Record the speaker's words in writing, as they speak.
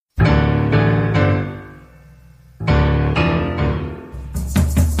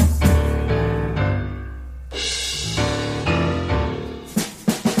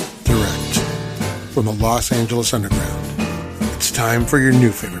the Los Angeles Underground. It's time for your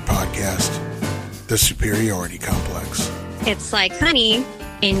new favorite podcast, The Superiority Complex. It's like honey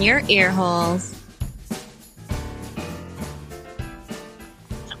in your ear holes.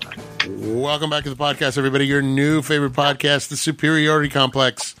 Welcome back to the podcast, everybody. Your new favorite podcast, The Superiority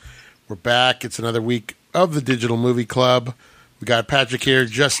Complex. We're back. It's another week of the Digital Movie Club. We got Patrick here.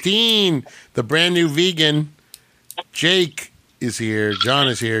 Justine, the brand new vegan. Jake is here. John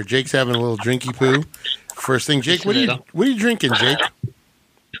is here. Jake's having a little drinky poo. First thing, Jake, what are you drinking, Jake?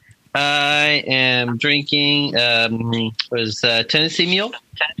 I am drinking Tennessee Mule.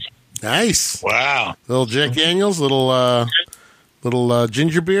 Nice. Wow. Little Jack Daniels, little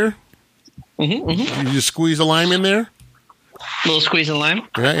ginger beer. Mm-hmm. You just squeeze a lime in there. Little squeeze of lime.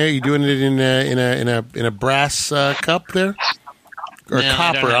 Yeah. You doing it in a brass cup there, or No,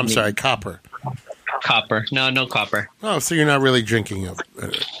 copper? I'm any. sorry, copper. Copper. No copper. Oh, so you're not really drinking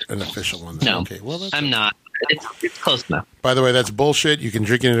an official one then. No. Okay. Well, that's I'm not. It's close enough. By the way, that's bullshit. You can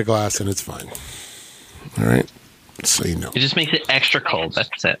drink it in a glass and it's fine. All right. So you know. It just makes it extra cold.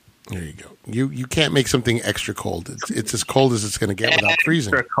 That's it. There you go. You can't make something extra cold. It's as cold as it's going to get without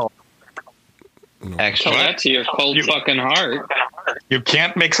freezing. Extra cold. No. Extra. Tell that to your cold fucking heart. You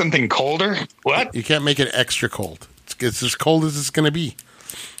can't make something colder? What? You can't make it extra cold. It's as cold as it's going to be.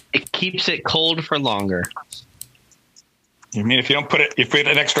 It keeps it cold for longer. You mean if you put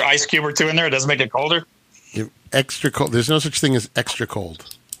an extra ice cube or two in there, it doesn't make it colder? Extra cold. There's no such thing as extra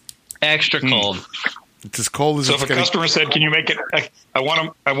cold. Extra cold. It's as cold as So it's if a going to. customer said, "Can you make it?"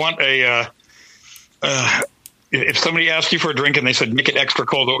 If somebody asked you for a drink and they said, "Make it extra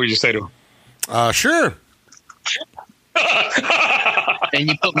cold," what would you say to them? Sure. And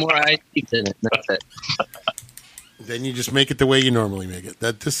you put more ice cubes in it. That's it. Then you just make it the way you normally make it.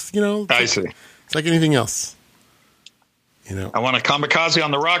 I see. It's like anything else. I want a kamikaze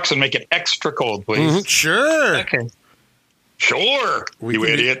on the rocks and make it extra cold, please. Mhm, sure. Okay. Sure, you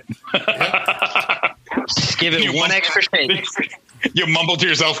idiot. Just give it one extra shake. You mumble to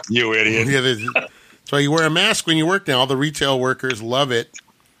yourself, you idiot. Yeah, that's why you wear a mask when you work now. All the retail workers love it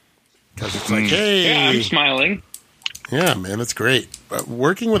because it's like, hey. Yeah, I'm smiling. Yeah, man, that's great.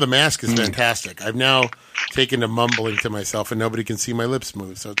 Working with a mask is fantastic. I've now taken to mumbling to myself, and nobody can see my lips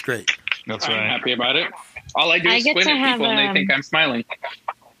move, so it's great. That's I'm right. happy about it. All I do is get squint to at have, people and they think I'm smiling.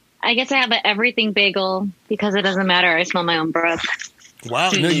 I get to have an everything bagel because it doesn't matter. I smell my own breath.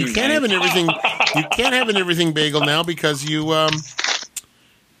 Wow, no, you can't have an everything. You can't have an everything bagel now because you're on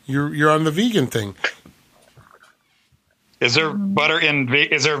the vegan thing. Is there butter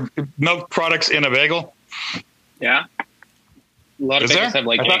is there milk products in a bagel? Yeah. A lot of Is bagels there? have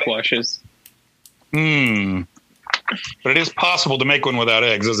like I thought- egg washes. But it is possible to make one without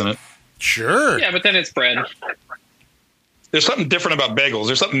eggs, isn't it? Sure. Yeah, but then it's bread. There's something different about bagels.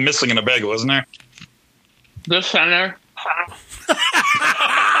 There's something missing in a bagel, isn't there? The center.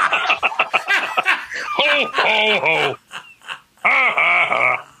 Ho, ho, ho. Ha, ha,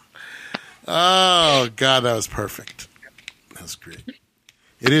 ha. Oh God, that was perfect. That was great.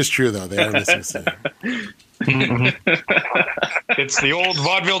 It is true though; they are missing something. It's the old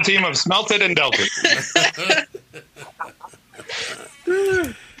vaudeville team of Smelt It and Dealt It.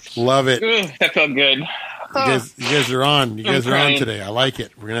 Love it. Ugh, that felt good. You guys are on. You guys are on crying. today. I like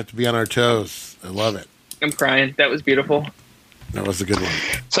it. We're gonna have to be on our toes. I love it. I'm crying. That was beautiful. That was a good one.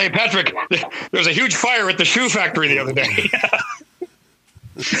 Say, Patrick, there was a huge fire at the shoe factory the other day.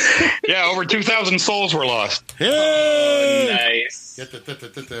 Yeah, over 2,000 souls were lost. Hey! Nice.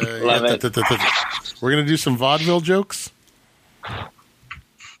 Love it. We're gonna do some vaudeville jokes.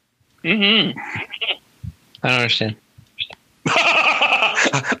 Mm-hmm. I don't understand.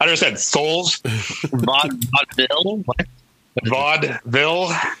 I understand. Souls? Vaudeville? What? Vaudeville?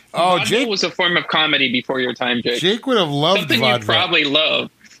 Oh, Vaudeville Jake was a form of comedy before your time, Jake. Jake would have loved Something you vaudeville. probably love.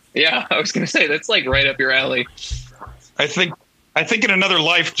 Yeah, I was going to say, that's like right up your alley. I think in another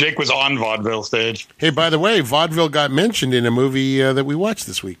life, Jake was on vaudeville stage. Hey, by the way, vaudeville got mentioned in a movie that we watched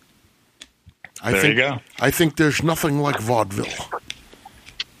this week. There you go. I think there's nothing like vaudeville.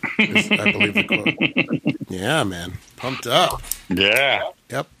 Is, I believe the quote. Yeah, man. Pumped up. Yeah.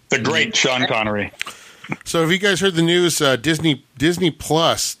 Yep. The great Sean Connery. So have you guys heard the news? Disney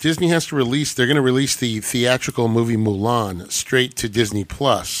Plus. Disney has to release. They're going to release the theatrical movie Mulan straight to Disney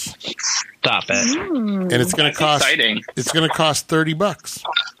Plus, Stop it. and it's going to cost. Exciting. It's going to cost $30.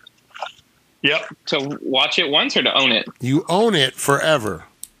 Yep. To watch it once or to own it? You own it forever.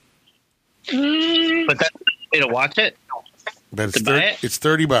 But that's the way to watch it? But it's To buy it? It's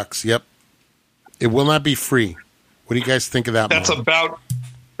 $30. Yep. It will not be free. What do you guys think of that? That's Mulan? about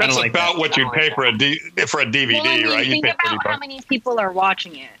That's like about what you'd pay for a DVD, Well, I mean, right? You'd think pay about $30. how many people are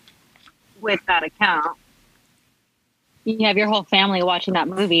watching it. with that account. You have your whole family watching that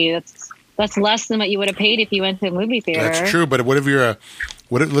movie. That's less than what you would have paid if you went to a movie theater. That's true, but what if you're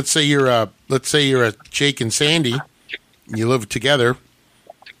let's say you're a Jake and Sandy, you live together.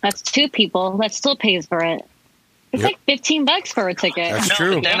 That's two people. That still pays for it. It's like $15 for a ticket. That's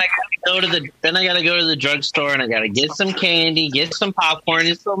true. Then I gotta go to the drugstore and I gotta get some candy, get some popcorn.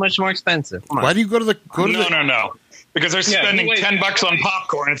 It's so much more expensive. Why do you go to the No. Because they're spending $10 on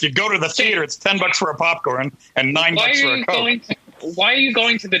popcorn. If you go to the theater, it's $10 for a popcorn and $9 for a Coke. Why are you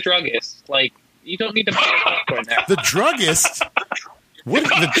going to the druggist? Like, you don't need to buy popcorn there. The druggist?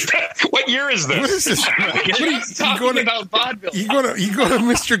 What year is this? What is this? He's talking about vaudeville. You go to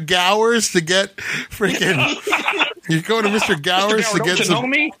Mr. Gowers to get freaking. You go to Mr. Gowers to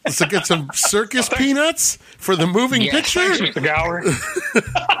get some circus peanuts for the moving picture. Thanks, Mr. Gower.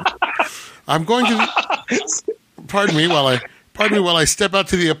 I'm going to. Pardon me while I step out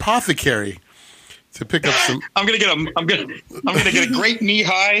to the apothecary to pick up some. I'm gonna get a great knee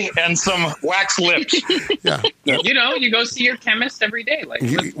high and some wax lips. Yeah. You go see your chemist every day. Like,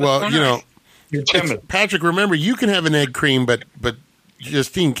 Your chemist. Patrick, remember you can have an egg cream, but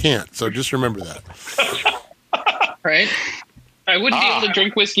Justine can't. So just remember that. Right? I wouldn't be able to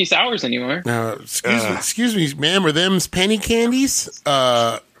drink whiskey sours anymore. Now, excuse me, ma'am. Are them's penny candies?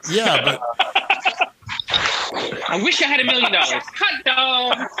 Yeah, but. I wish I had $1 million. Hot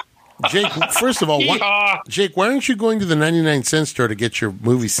dog. Jake, first of all, why aren't you going to the 99-cent store to get your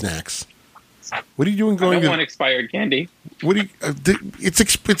movie snacks? What are you doing going I don't want expired candy. What do you?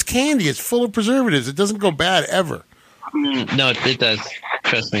 It's candy. It's full of preservatives. It doesn't go bad ever. No, it does.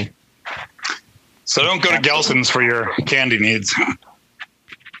 Trust me. So don't go to Gelson's for your candy needs.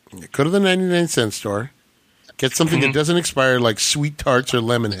 Go to the 99-cent store. Get something that doesn't expire, like sweet tarts or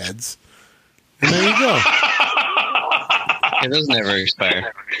lemon heads. And there you go. It does never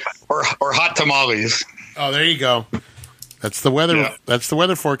expire. Or hot tamales. Oh, there you go. That's the weather. Yeah. That's the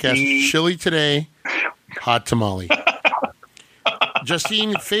weather forecast. Chilly today. Hot tamale.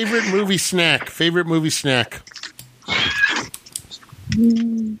 Justine, favorite movie snack.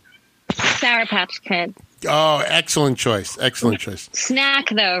 Sour Patch Kid. Oh, excellent choice. Snack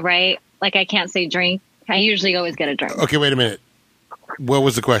though, right? Like I can't say drink. I usually always get a drink. Okay, wait a minute. What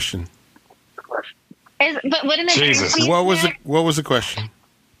was the question? But wouldn't it Jesus. be What was the question?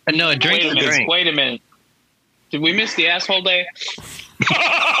 No, a drink is a drink. Wait a minute. Did we miss the asshole day?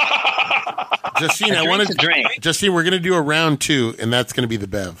 Justine, I wanted to drink. Justine, we're going to do a round 2, and that's going to be the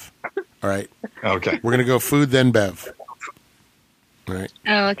Bev. All right. Okay. We're going to go food then Bev. All right.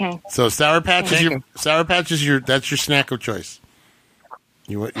 Oh, okay. So Sour Patch is your that's your snack of choice.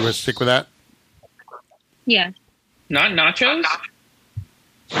 You want to stick with that? Yeah. Not nachos?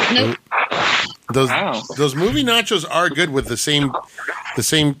 Nope. Those movie nachos are good with the same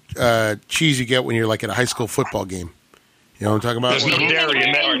cheese you get when you're like at a high school football game. You know what I'm talking about? There's no dairy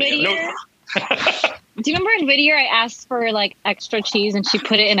in that. Do you remember in Whittier I asked for like extra cheese and she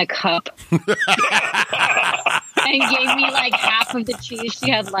put it in a cup and gave me like half of the cheese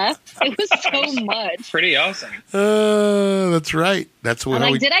she had left? It was so much. Pretty awesome. That's right. That's what.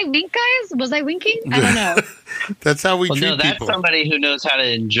 Did I wink, guys? Was I winking? I don't know. That's how we treat people. That's people. somebody who knows how to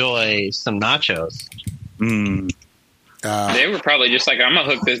enjoy some nachos. They were probably just like, I'm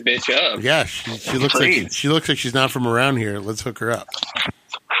gonna hook this bitch up. Yeah, she looks like she's not from around here. Let's hook her up.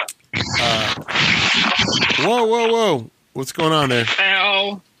 Whoa! What's going on there?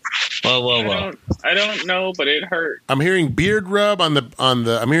 Ow! Whoa! I don't know, but it hurt. I'm hearing beard rub on the.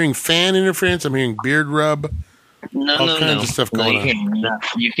 I'm hearing fan interference. I'm hearing beard rub. All kinds of stuff going on.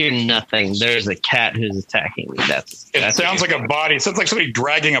 You hear nothing. There's a cat who's attacking me. It sounds like a body. It sounds like somebody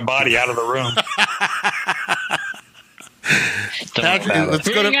dragging a body out of the room. Patrick, let's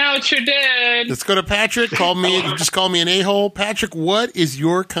go to Patrick. Just call me an a-hole. Patrick, what is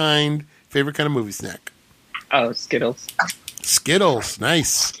your favorite kind of movie snack? Oh, Skittles. Skittles,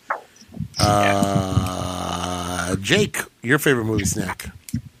 nice. Jake, your favorite movie snack?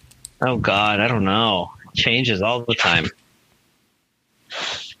 Oh God, I don't know. It changes all the time.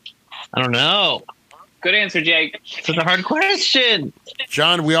 I don't know. Good answer, Jake. It's a hard question.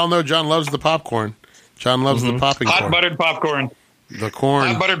 John, we all know John loves the popcorn. John loves the popping corn. Hot buttered popcorn. The corn.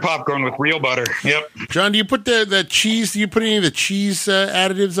 Hot buttered popcorn with real butter. Yep. John, do you put the cheese? Do you put any of the cheese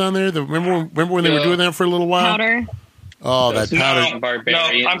additives on there? Remember when they were doing that for a little while? Powder. Oh, that powder. No,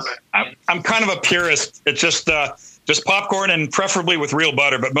 I'm kind of a purist. It's just popcorn and preferably with real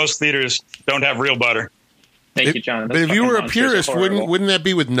butter. But most theaters don't have real butter. Thank you, John. But if you were a purist, wouldn't that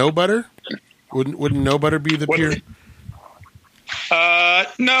be with no butter? Wouldn't no butter be the pure?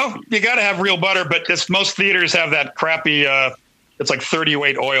 No, you got to have real butter, but most theaters have that crappy it's like 30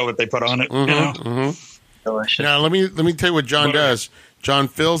 weight oil that they put on it. You know? Delicious. Now let me tell you what John does. John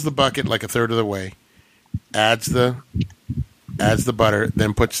fills the bucket like a third of the way, adds the butter,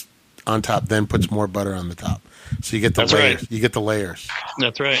 then puts on top, then puts more butter on the top. So you get the That's layers. right. You get the layers.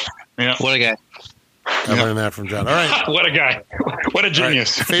 That's right. Yeah. What a guy. I learned that from John. All right. What a guy. What a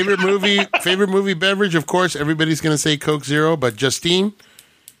genius. Right. Favorite movie beverage, of course, everybody's going to say Coke Zero, but Justine,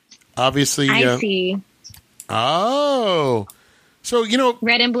 obviously. Icy. Oh. So,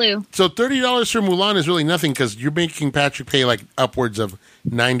 Red and blue. so $30 for Mulan is really nothing because you're making Patrick pay like upwards of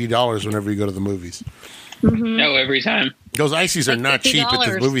 $90 whenever you go to the movies. No, every time. Those ices are Like not cheap at the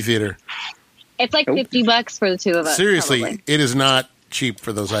 $50. movie theater. It's like $50 for the two of us. Seriously, probably. it is not cheap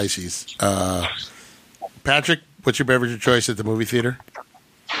for those ices. Patrick, what's your beverage of choice at the movie theater?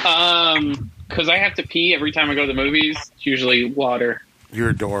 Because I have to pee every time I go to the movies. It's usually water. You're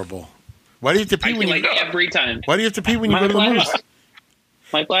adorable. Why do you have to pee I when feel you? like every time. Why do you have to pee when you My go to the movies? bladder's-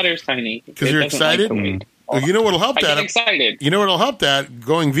 My bladder's tiny. 'Cause It you're doesn't like excited? to wait. Well, you know what'll help I get that? excited. You know what'll help that?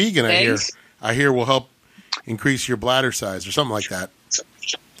 Going vegan, Eggs? I hear will help increase your bladder size or something like that.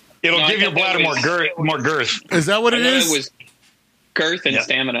 It'll No, I give your thought that bladder was- more girth. Is that what I it know is? it was girth and Yeah.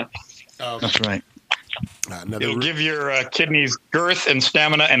 stamina. That's right. Another It'll give your kidneys girth and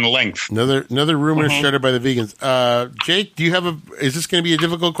stamina and length. Another rumor started by the vegans. Jake, do you have is this going to be a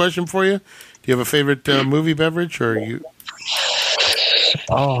difficult question for you? Do you have a favorite movie beverage, or you?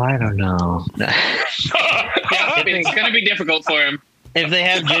 Oh, I don't know. Yeah, it's going to be difficult for him. If they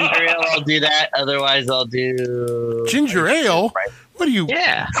have ginger ale, I'll do that. Otherwise, I'll do Ginger ale? What are you?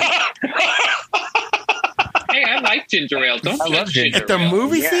 Yeah. Hey, I like ginger ale. Don't I love judge ginger At the ale.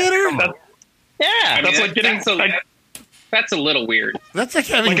 movie Yeah, theater? Yeah. I mean, That's like getting that's a little weird. That's like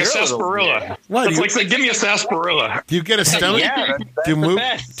having like a a sarsaparilla. What, That's you- like saying, give me a sarsaparilla. Do you get a stomach? Yeah, that's do, the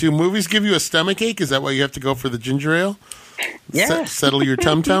best. do movies give you a stomach ache? Is that why you have to go for the ginger ale? Yeah. Settle your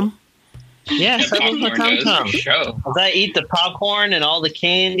tum tum. Yeah, Yeah, settle the popcorn does tum-tum. for show. As I eat the popcorn and all the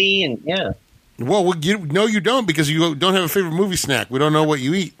candy, and yeah. Well, you don't because you don't have a favorite movie snack. We don't know what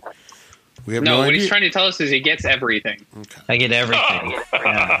you eat. We have No, no what idea. he's trying to tell us is he gets everything. I get everything.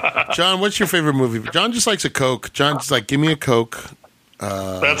 Yeah. John, what's your favorite movie? John just likes a Coke. John's like, give me a Coke.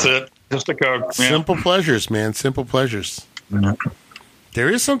 That's it. Just a Coke. Yeah. Simple pleasures, man. Simple pleasures. There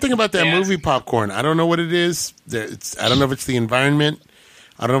is something about that Yes. movie popcorn. I don't know what it is. I don't know if it's the environment.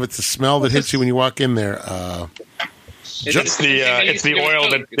 I don't know if it's the smell that hits you when you walk in there. It's the oil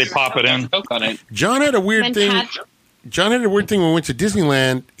that they pop it in. Coke on it. John had a weird When thing. Pat- John had a weird thing when we went to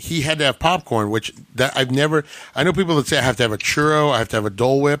Disneyland. He had to have popcorn, which that I've never. I know people that say I have to have a churro, I have to have a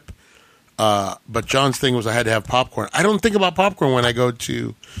Dole Whip, but John's thing was I had to have popcorn. I don't think about popcorn when I go to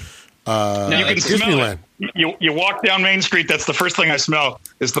You can it's smell Disneyland. it. You walk down Main Street. That's the first thing I smell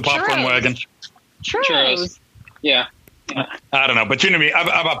is the popcorn Churros. wagon. Churros. Yeah. I don't know, but you know me. I'm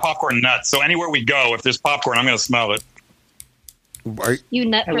a popcorn nut. So anywhere we go, if there's popcorn, I'm going to smell it. You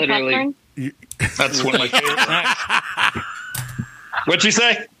nut for Literally. popcorn? That's one of my favorite snacks. What'd you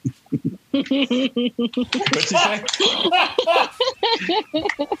say? What'd you say?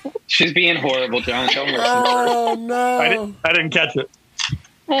 She's being horrible, John. Don't listen to her. Oh no! I didn't catch it.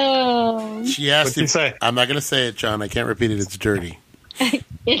 Oh, She asked What'd you if say? I'm not going to say it, John. I can't repeat it. It's dirty.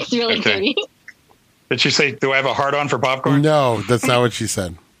 it's really Okay. dirty. Did she say, do I have a hard on for popcorn? No, that's not what she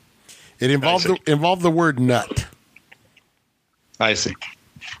said. It involved involved the word nut. I see.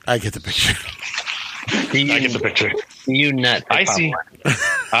 I get the picture. I get the picture. You nut. for I see. popcorn.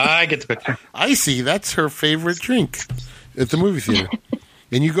 I get the picture. Icy, that's her favorite drink at the movie theater.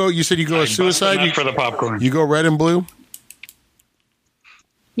 And you go. You said you go a suicide. Not for the popcorn. You go red and blue.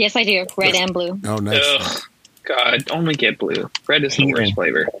 Yes, I do. Red and blue. Oh, nice. Ugh. God, only get blue. Red is the worst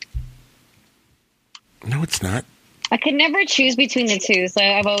flavor. No, it's not. I could never choose between the two, so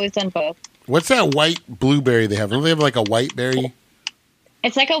I've always done both. What's that white blueberry they have? Don't they have like a white berry?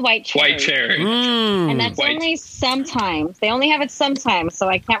 It's like a white cherry. White cherry. Mm. And that's White. only sometimes. They only have it sometimes, so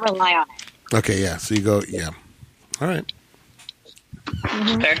I can't rely on it. Okay, yeah. So you go, yeah. All right.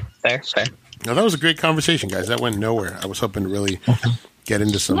 Fair. Now that was a great conversation, guys. That went nowhere. I was hoping to really get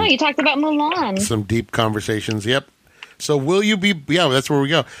into some No, you talked about Mulan. some deep conversations. Yep. So will you be? Yeah, that's where we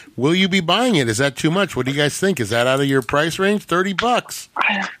go. Will you be buying it? Is that too much? What do you guys think? Is that out of your price range? $30.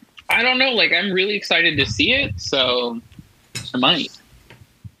 I don't know. Like, I'm really excited to see it, so I might.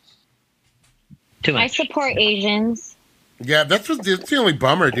 Too I much. support Asians. Yeah, that's the only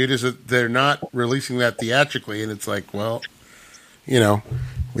bummer, dude. Is that they're not releasing that theatrically, and it's like, well, you know,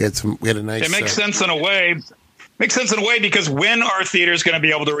 we had a nice. It makes sense in a way. Makes sense in a way because when are theaters going to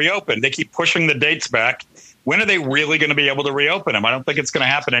be able to reopen? They keep pushing the dates back. When are they really going to be able to reopen them? I don't think it's going to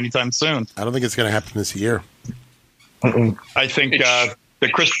happen anytime soon. I don't think it's going to happen this year. I think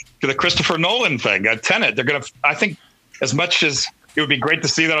the Christopher Nolan thing, Tenet. They're gonna. I think as much as it would be great to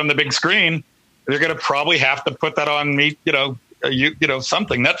see that on the big screen, they're gonna probably have to put that on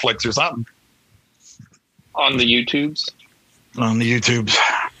something, Netflix or something. On the YouTubes.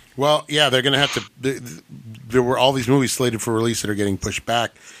 Well, yeah, they're going to have to. There were all these movies slated for release that are getting pushed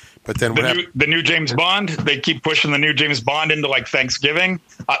back. But then the new James Bond, they keep pushing the new James Bond into like Thanksgiving.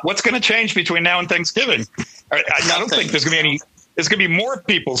 What's going to change between now and Thanksgiving? I don't think there's going to be any. There's going to be more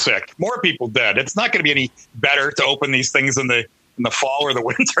people sick, more people dead. It's not going to be any better to open these things in the fall or the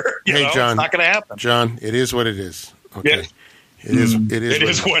winter. Hey, John, it's not going to happen. John, it is what it is. Okay. Yeah. It is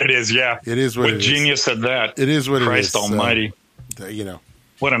what it is. Yeah. It is what it is. Genius said that. It is what Christ it is. Almighty.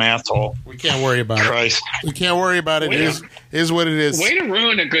 What an asshole. We can't worry about Christ. it. We can't worry about it. It is what it is. Way to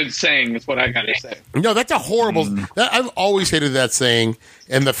ruin a good saying is what I got to say. No, that's a horrible. I've always hated that saying,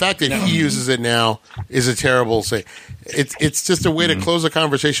 and the fact that he uses it now is a terrible saying. It's just a way to close a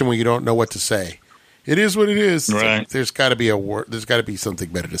conversation when you don't know what to say. It is what it is. Right. There's got to be a word. There's got to be something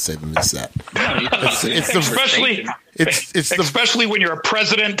better to say than this. Especially when you're a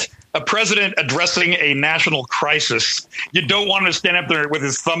president addressing a national crisis. You don't want to stand up there with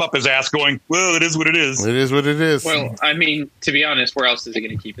his thumb up his ass, going, "Well, it is what it is." It is what it is. Well, I mean, to be honest, where else is he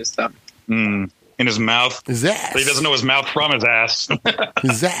going to keep his thumb? In his mouth. His ass. He doesn't know his mouth from his ass.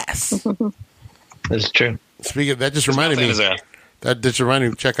 His ass. That's true. Speaking of, that just reminded me.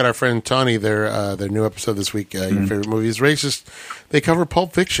 Check out our friend Tawny. Their new episode this week. Your favorite movie is racist. They cover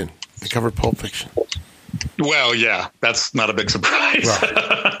Pulp Fiction. Well, yeah, that's not a big surprise.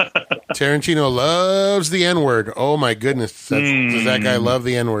 Right. Tarantino loves the N-word. Oh my goodness, does that guy love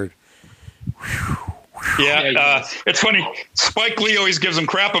the N-word? Yeah, it's funny. Spike Lee always gives him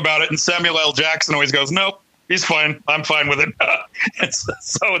crap about it, and Samuel L. Jackson always goes, "Nope, he's fine. I'm fine with it."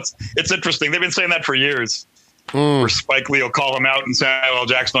 It's interesting. They've been saying that for years. Where Spike Lee will call him out, and Samuel L.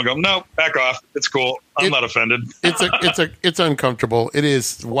 Jackson will go, "No, back off. It's cool. I'm not offended." It's uncomfortable. It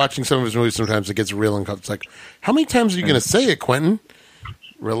is. Watching some of his movies sometimes it gets real uncomfortable. It's like, how many times are you going to say it, Quentin?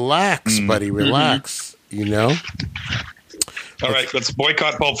 Relax, buddy. Relax. All right, let's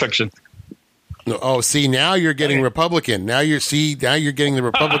boycott Pulp Fiction. Oh, see, now you're getting Republican. Now you're getting the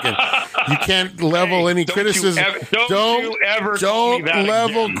Republican. You can't level any criticism. Don't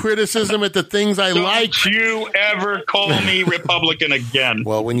level criticism at the things I like. Don't you ever call me Republican again?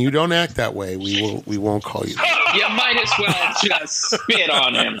 Well, when you don't act that way, we won't call you. You might as well just spit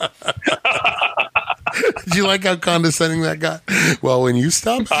on him. Did you like how condescending that got? Well, when you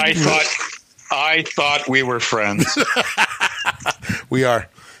stop, I thought we were friends. We are.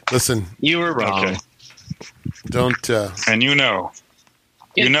 Listen, you were wrong. Okay. Don't. And You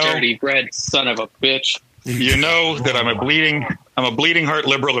dirty bread son of a bitch. You know that I'm a bleeding heart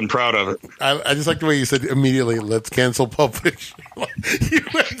liberal and proud of it. I just like the way you said immediately. Let's cancel Pulp Fiction. You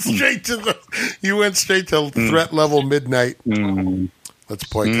went straight to threat level midnight. Let's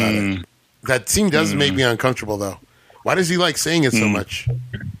boycott it. That scene does make me uncomfortable, though. Why does he like saying it so much?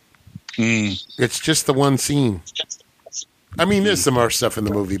 It's just the one scene. I mean, there's some more stuff in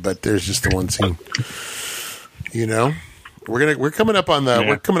the movie, but there's just the one scene. We're coming up on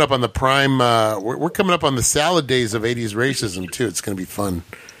the prime. We're coming up on the salad days of 80s racism too. It's going to be fun.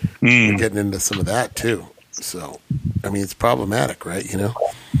 We're getting into some of that too. So, I mean, it's problematic, right?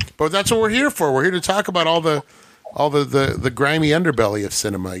 But that's what we're here for. We're here to talk about all the grimy underbelly of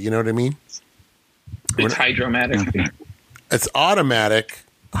cinema. You know what I mean? It's hydromatic. It's automatic.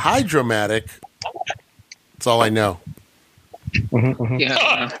 Hydromatic. That's all I know.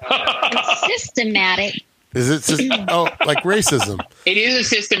 Yeah. It's systematic. Is it like racism? It is a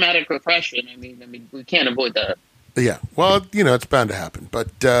systematic repression. I mean, we can't avoid that. Yeah. Well, it's bound to happen. But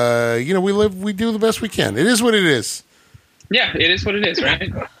we do the best we can. It is what it is. Yeah, it is what it is,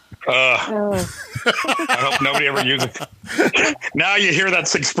 right? I hope nobody ever uses it. Now you hear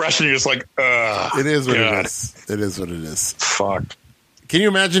that expression, you're just like, it is what it is. It is what it is. Fuck. Can you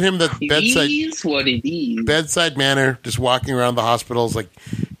imagine him bedside manner, just walking around the hospitals, like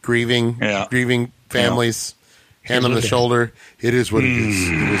grieving families, hand on the shoulder. It is what it is.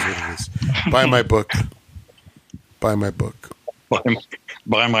 It is what it is. Buy my book. Buy my book.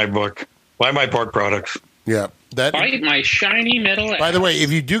 Buy my book. Buy my pork products. Yeah. Buy my shiny metal. By the way, if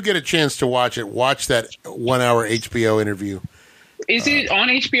you do get a chance to watch it, watch that 1 hour HBO interview. Is it on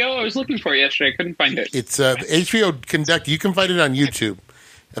HBO? I was looking for it yesterday. I couldn't find it. It's HBO conducted. You can find it on YouTube.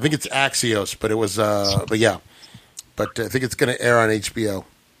 I think it's Axios, but it was, but yeah. But I think it's going to air on HBO.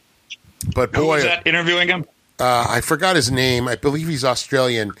 But boy, who was that interviewing him? I forgot his name. I believe he's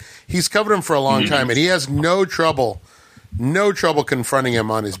Australian. He's covered him for a long time, and he has no trouble confronting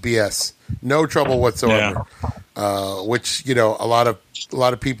him on his BS. No trouble whatsoever. which a lot of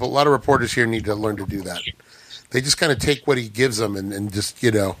people, a lot of reporters here need to learn to do that. They just kind of take what he gives them and just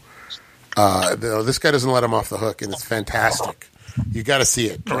this guy doesn't let him off the hook, and it's fantastic. You got to see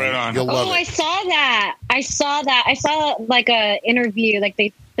it. Right on. You'll love it. I saw that. I saw like a interview. Like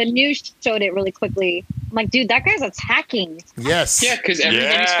the news showed it really quickly. I'm like, dude, that guy's attacking. Yes. Yeah, because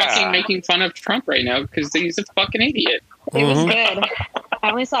everybody's fucking making fun of Trump right now because he's a fucking idiot. It was good.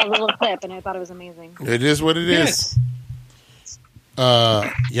 I only saw a little clip, and I thought it was amazing. It is what it is.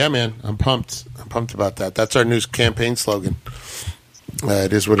 Yeah, man, I'm pumped. I'm pumped about that. That's our new campaign slogan.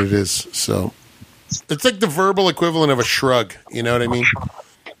 It is what it is. So it's like the verbal equivalent of a shrug. You know what I mean?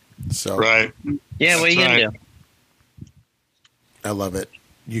 So Right. Yeah, what are you going to do? I love it.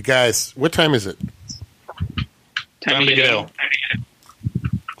 You guys, what time is it? Time to go.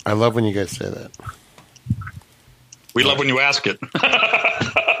 I love when you guys say that. We love when you ask it.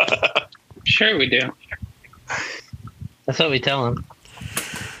 Sure we do. That's what we tell him.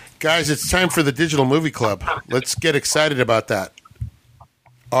 Guys, it's time for the Digital Movie Club. Let's get excited about that.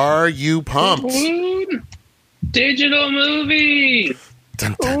 Are you pumped? Ooh, digital movie.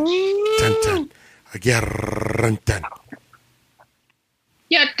 Dun, dun, dun, dun. Dun, dun.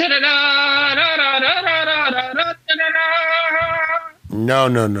 Yeah. No.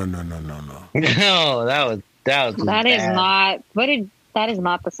 No, that was That bad. is not. That is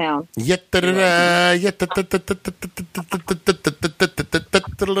not the sound. Movies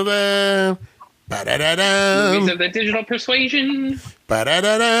of the digital persuasion.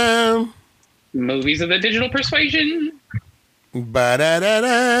 Movies of the digital persuasion.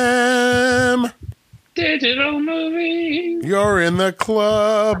 Digital movie. You're in the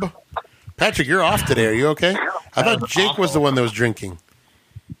club. Patrick, you're off today. Are you okay? I thought Jake was the one that was drinking.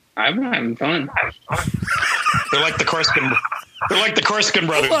 I'm having fun. They're like the Corsican. They're like the Corsican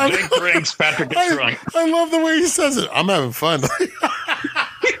brothers. Jake drinks, Patrick gets drunk. I love the way he says it. I'm having fun.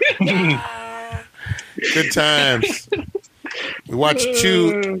 Good times. We watched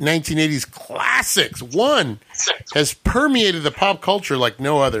two 1980s classics. One has permeated the pop culture like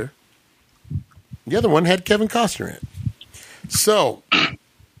no other. The other one had Kevin Costner in it. So,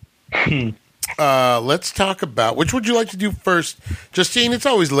 let's talk about, which would you like to do first? Justine, it's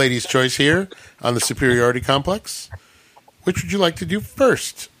always ladies' choice here on the Superiority Complex. Which would you like to do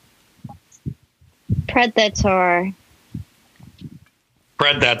first? Predator.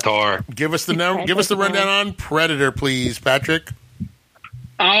 Predator. Give us the number. Give us the rundown on Predator, please, Patrick.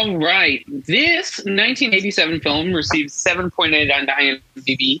 All right. This 1987 film received 7.8 on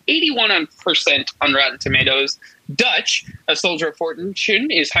IMDb, 81% on Rotten Tomatoes. Dutch, a soldier of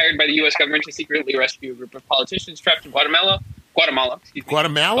fortune, is hired by the U.S. government to secretly rescue a group of politicians trapped in Guatemala. Excuse me.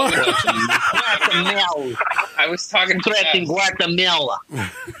 Guatemala? Guatemala. I was talking Trapped in Guatemala.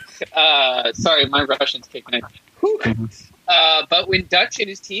 Sorry, my Russian's kicking in. But when Dutch and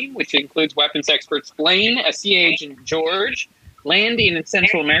his team, which includes weapons experts Blaine, a CIA agent George, land in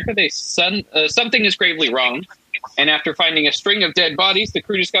Central America, something is gravely wrong. And after finding a string of dead bodies, the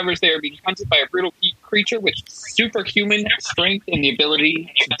crew discovers they are being hunted by a brutal creature with superhuman strength and the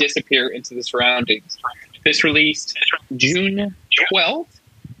ability to disappear into the surroundings. This released June 12th.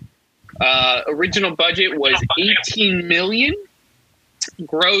 Original budget was $18 million.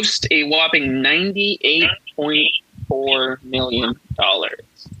 Grossed a whopping $98.4 million.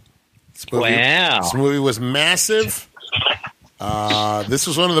 This movie was massive. This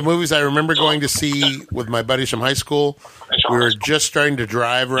was one of the movies I remember going to see with my buddies from high school. We were just starting to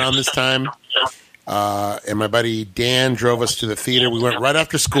drive around this time. And my buddy Dan drove us to the theater. We went right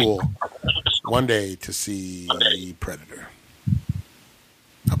after school one day to see Predator.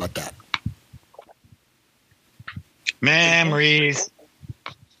 How about that? Memories.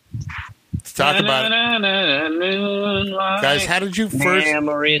 Let's talk about it. Guys, how did you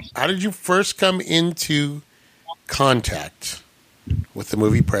first come into contact with the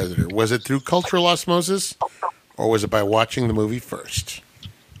movie Predator? Was it through cultural osmosis, or was it by watching the movie first?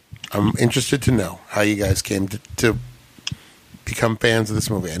 I'm interested to know how you guys came to become fans of this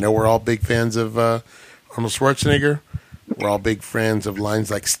movie. I know we're all big fans of Arnold Schwarzenegger. We're all big fans of lines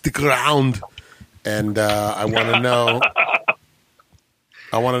like "stick around," and I want to know.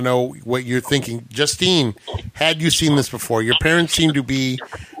 I want to know what you're thinking. Justine, had you seen this before? Your parents seem to be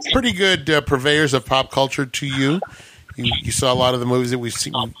pretty good purveyors of pop culture to you. You saw a lot of the movies that we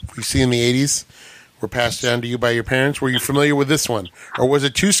see in the 80s were passed down to you by your parents. Were you familiar with this one? Or was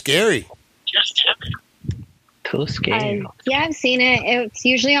it too scary? Too scary. Yeah, I've seen it. It's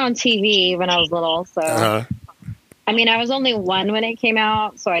usually on TV when I was little. So, I mean, I was only one when it came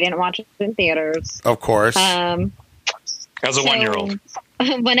out, so I didn't watch it in theaters. Of course. As a 1-year-old.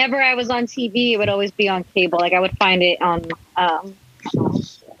 whenever I was on TV, it would always be on cable. Like I would find it on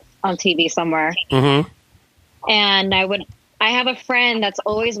TV somewhere. Mm-hmm. And I have a friend that's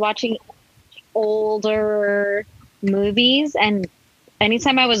always watching older movies, and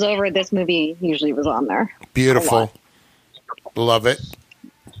anytime I was over, this movie usually was on there. Beautiful. Love it.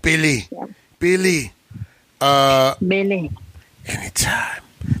 Billy. Yeah. Billy. Billy. Anytime.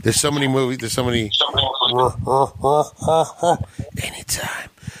 There's so many movies. There's so many. Anytime.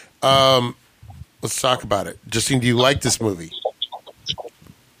 Let's talk about it. Justine, do you like this movie?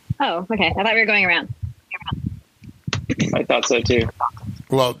 Oh, okay. I thought we were going around. I thought so too.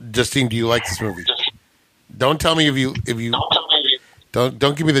 Well, Justine, do you like this movie? Don't tell me if you don't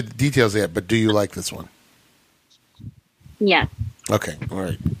give me the details yet, but do you like this one? Yeah. Okay, all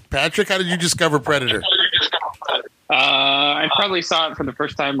right. Patrick, how did you discover Predator? I probably saw it for the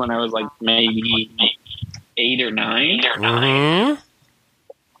first time when I was like maybe 8 or 9. Mm-hmm.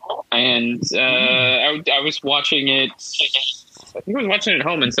 And I was watching it. I think I was watching it at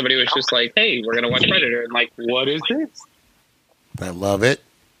home, and somebody was just like, "Hey, we're gonna watch Predator." And like, what is this? I love it,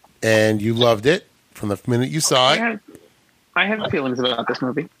 and you loved it from the minute you saw it. I have feelings about this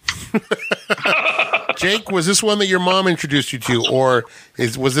movie. Jake, was this one that your mom introduced you to, or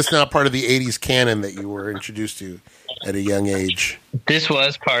was this not part of the 80s canon that you were introduced to at a young age? This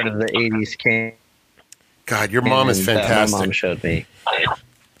was part of the 80s canon. God, your mom is fantastic. My mom showed me.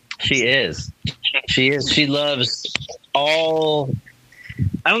 She is. She loves all.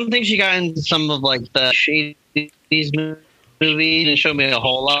 I don't think she got into some of like the 80s movies and showed me a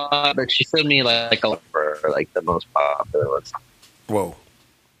whole lot, but she showed me like the most popular ones. Whoa.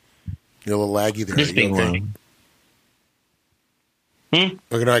 You're a little laggy there. This being okay?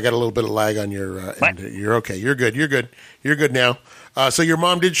 Okay, no, I got a little bit of lag on your end. You're okay. You're good. You're good now. So your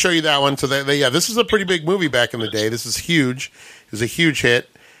mom did show you that one. So this is a pretty big movie back in the day. This is huge. It was a huge hit.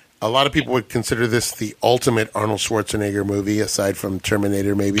 A lot of people would consider this the ultimate Arnold Schwarzenegger movie, aside from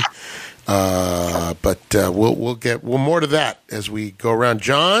Terminator, maybe. But we'll get more to that as we go around.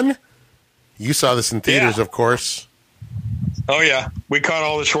 John, you saw this in theaters, of course. Oh, yeah. We caught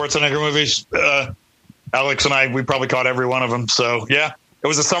all the Schwarzenegger movies. Alex and I, we probably caught every one of them. So, yeah. It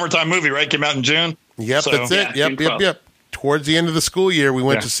was a summertime movie, right? Came out in June. Yep, so, that's it. Yep. Towards the end of the school year, we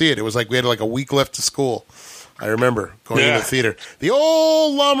went to see it. It was like we had like a week left to school. I remember going to the theater. The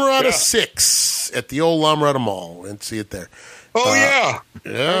old La Mirada 6 at the old La Mirada Mall. And see it there. Oh, yeah.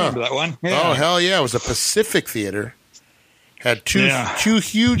 Yeah. I remember that one. Yeah. Oh, hell yeah. It was a Pacific theater. Had two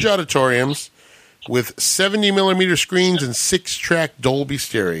huge auditoriums with 70-millimeter screens and 6-track Dolby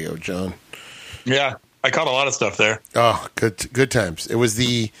stereo, John. Yeah. I caught a lot of stuff there. Oh, good times. It was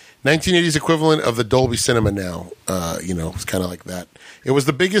the 1980s equivalent of the Dolby Cinema now. It was kind of like that. It was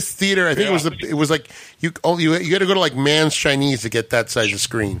the biggest theater. I think it was like you had to go to like Man's Chinese to get that size of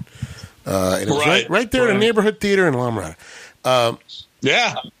screen. And it was right there in a neighborhood theater in La Mirada.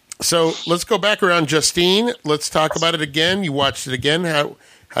 Yeah. So let's go back around, Justine. Let's talk about it again. You watched it again.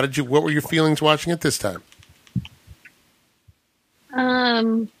 How did you? What were your feelings watching it this time?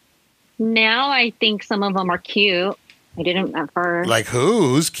 Now I think some of them are cute. I didn't at first. Like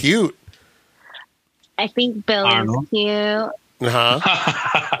who's cute? I think Billy's cute.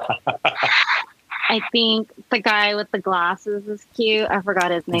 I think the guy with the glasses is cute. I forgot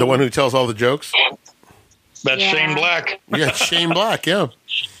his name. The one who tells all the jokes? That's Shane Black. Yeah, Shane Black, yeah.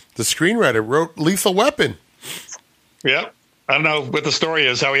 The screenwriter wrote Lethal Weapon. Yep. I don't know what the story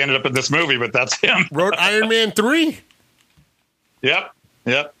is, how he ended up in this movie, but that's him. Wrote Iron Man 3. Yep.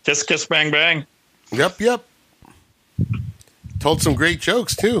 Kiss, kiss, bang, bang. Yep. Told some great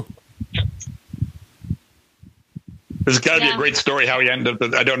jokes, too. There's got to be a great story how he ended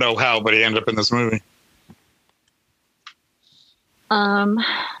up. I don't know how, but he ended up in this movie. I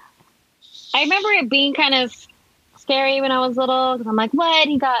remember it being kind of scary when I was little because I'm like, what?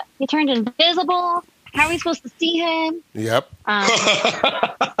 He turned invisible. How are we supposed to see him? Yep.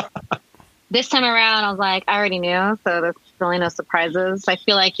 This time around, I was like, I already knew, so there's really no surprises. I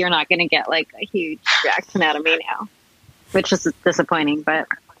feel like you're not going to get like a huge reaction out of me now, which is disappointing, but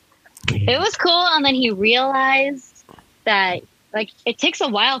it was cool. And then he realized that like it takes a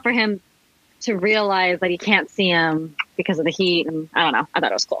while for him to realize that he can't see him because of the heat, and I don't know. I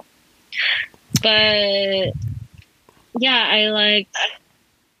thought it was cool, but yeah, I like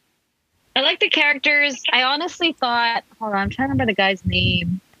the characters. I honestly thought, hold on, I'm trying to remember the guy's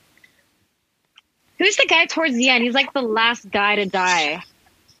name. Who's the guy towards the end? He's like the last guy to die.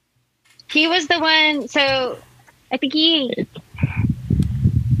 He was the one. So I think he's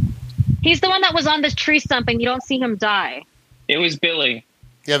the one that was on this tree stump, and you don't see him die. It was Billy.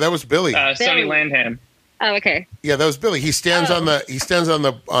 Yeah, that was Billy. Sonny Landham. Oh, okay. Yeah, that was Billy. He stands on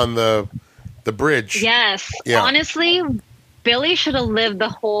the bridge. Yes. Yeah. Honestly, Billy should have lived the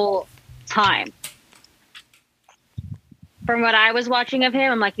whole time. From what I was watching of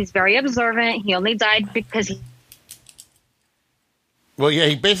him, I'm like, he's very observant. He only died because he... Well, yeah,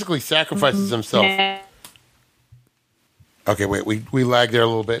 he basically sacrifices himself. Okay, wait, we lagged there a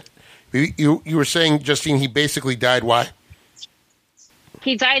little bit. You were saying, Justine, he basically died. Why?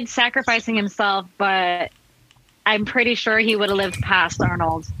 He died sacrificing himself, but I'm pretty sure he would have lived past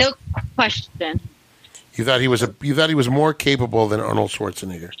Arnold. No question. You thought he was more capable than Arnold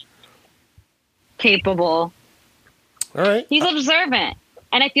Schwarzenegger. Capable. All right. He's observant.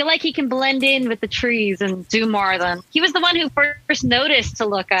 And I feel like he can blend in with the trees and do more than... He was the one who first noticed to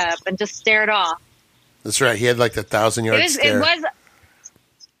look up and just stared off. That's right. He had like the 1,000-yard stare.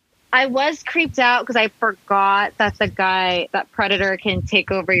 I was creeped out because I forgot that that Predator can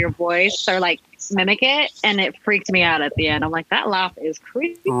take over your voice or like mimic it, and it freaked me out at the end. I'm like, that laugh is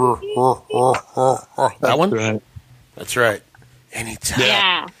creepy. That one? Right. That's right. Anytime.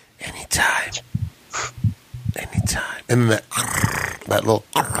 Yeah. Anytime. And then that little...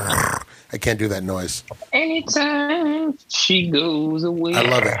 I can't do that noise. Anytime she goes away. I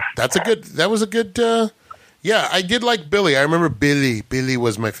love it. That was a good... yeah, I did like Billy. I remember Billy. Billy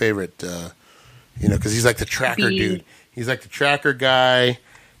was my favorite, because he's like the tracker dude. He's like the tracker guy.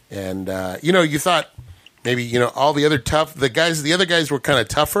 And, you thought maybe, all the other the other guys were kind of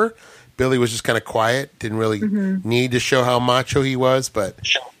tougher. Billy was just kind of quiet, didn't really need to show how macho he was, but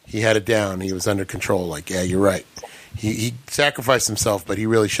he had it down. He was under control. Like, yeah, you're right. He sacrificed himself, but he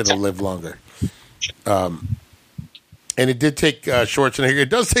really should have lived longer. And it did take Schwarzenegger. It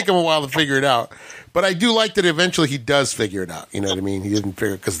does take him a while to figure it out. But I do like that eventually he does figure it out. You know what I mean? He didn't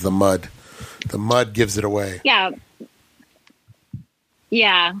figure it because of the mud. The mud gives it away. Yeah.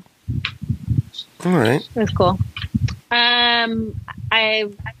 Yeah. All right. That's cool. When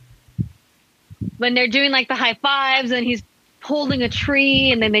they're doing like the high fives and he's holding a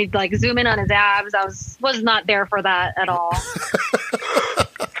tree and then they like zoom in on his abs, I was not there for that at all.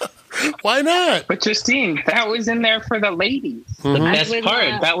 Why not? But Justine, that was in there for the ladies. The best was part.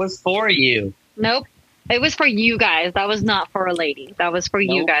 not. That was for you. Nope. It was for you guys. That was not for a lady. That was for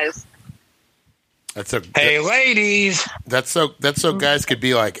you guys. Hey, ladies. That's so guys could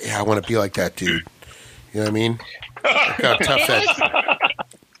be like, yeah, I want to be like that dude. You know what I mean? Look how tough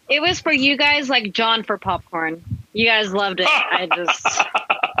It was for you guys, like John for popcorn. You guys loved it. I just...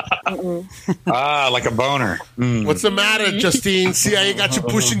 Like a boner. What's the matter, Justine? See how you got you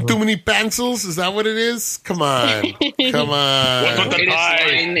pushing too many pencils? Is that what it is? Come on. Come on. Greatest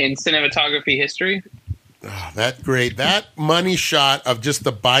line in cinematography history. Oh, that money shot of just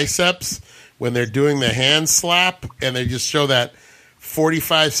the biceps when they're doing the hand slap and they just show that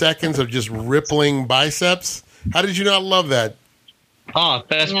 45 seconds of just rippling biceps. How did you not love that? Oh,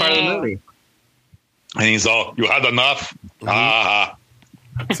 best part of the movie. And he's all, you had enough? Ha ha ha.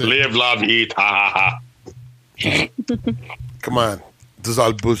 Live, love, eat. Ha ha ha. Come on. This is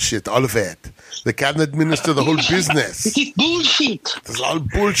all bullshit. All of it. The cabinet minister, the whole business. This is bullshit. This is all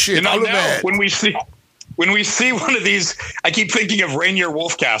bullshit. All of now, it. when we see one of these, I keep thinking of Rainier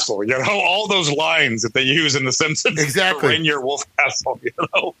Wolfcastle. All those lines that they use in The Simpsons. Exactly. For Rainier Wolfcastle.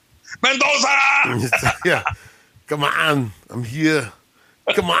 Mendoza. Yeah. Come on. I'm here.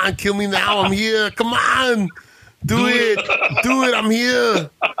 Come on. Kill me now. I'm here. Come on. Do it. Do it. I'm here.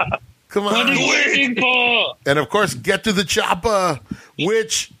 Come on. And of course, get to the chopper,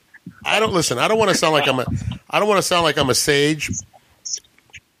 which I don't want to sound like I'm a sage,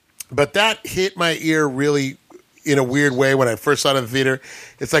 but that hit my ear really in a weird way when I first saw it in the theater.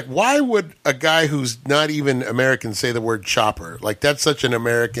 It's like, why would a guy who's not even American say the word chopper? Like, that's such an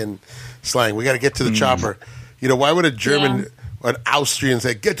American slang. We got to get to the chopper. Why would a German, an Austrian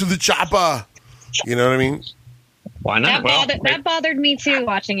say, get to the chopper? You know what I mean? Why not? That bothered me too,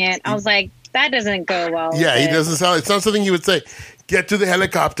 watching it. I was like, that doesn't go well. Yeah, he doesn't sound, it's not something you would say, get to the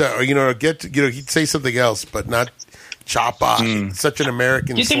helicopter, or, he'd say something else, but not chopper. Such an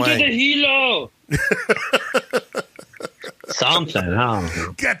American Get slang. him to the helo. Something, huh?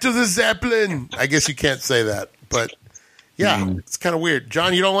 Get to the Zeppelin. I guess you can't say that, but yeah, it's kind of weird.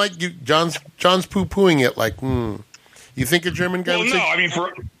 John, you don't like John's poo-pooing it like, You think a German guy would say... No, I mean,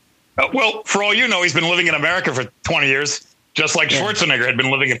 for all you know, he's been living in America for 20 years, just like Schwarzenegger had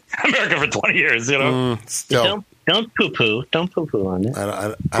been living in America for 20 years, Still. Don't poo-poo. Don't poo-poo on it.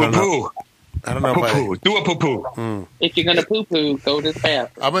 I don't know. I don't know poo-poo. Do a poo-poo. If you're going to poo-poo, go to the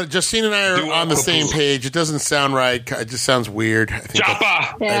bathroom. Justine and I are on the same page. It doesn't sound right. It just sounds weird. I think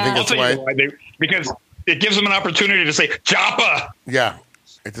Choppa! that's why. Because it gives them an opportunity to say, Choppa! Yeah.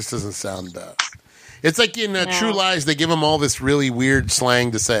 It just doesn't sound... It's like in True Lies, they give him all this really weird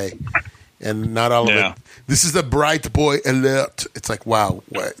slang to say, and not all of it. This is the bright boy alert. It's like, wow,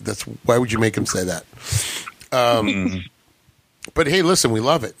 why would you make him say that? But hey, listen, we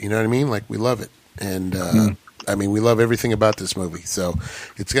love it. You know what I mean? Like, we love it. And, I mean, we love everything about this movie. So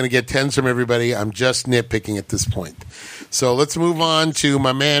it's going to get 10s from everybody. I'm just nitpicking at this point. So let's move on to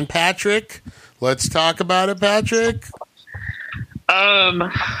my man, Patrick. Let's talk about it, Patrick.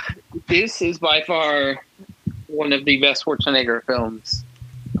 This is by far one of the best Schwarzenegger films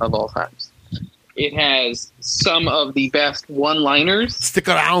of all times. It has some of the best one-liners Stick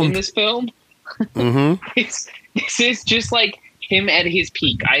around in this film. Mm-hmm. This is just like him at his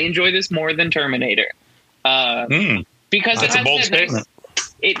peak. I enjoy this more than Terminator. Because that's a bold statement.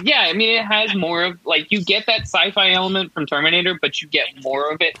 It has more of, like, you get that sci-fi element from Terminator, but you get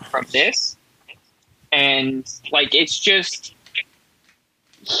more of it from this. And, like, it's just,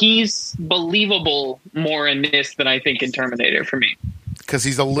 he's believable more in this than I think in Terminator for me. Because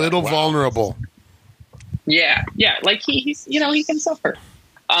he's a little vulnerable. Yeah, like he's he can suffer.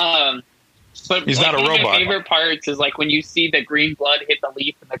 But he's not a robot. One of my favorite parts is like when you see the green blood hit the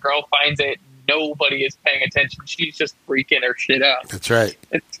leaf and the girl finds it. Nobody is paying attention. She's just freaking her shit out. That's right.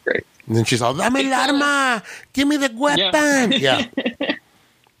 It's great. And then she's all, "Dame el arma, give me the weapon." Yeah.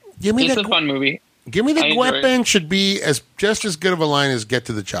 Give me it's a fun movie. Give me the weapon should be just as good of a line as "Get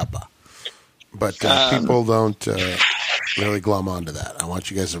to the Choppa," but people don't really glom onto that. I want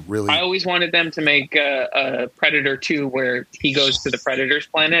you guys to really. I always wanted them to make a Predator 2 where he goes to the Predator's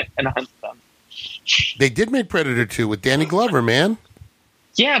planet and hunts them. They did make Predator 2 with Danny Glover, man.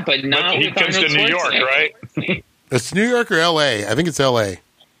 Yeah, but not. He comes to New York, right? It's New York or L.A. I think it's L.A.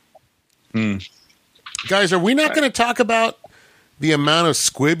 Guys, are we not going to talk about the amount of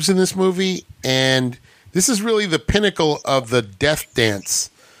squibs in this movie? And this is really the pinnacle of the death dance,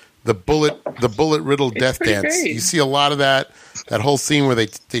 the bullet riddled death dance. Great. You see a lot of that whole scene where they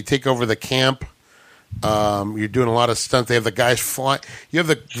take over the camp. You're doing a lot of stunts. They have the guys fly. You have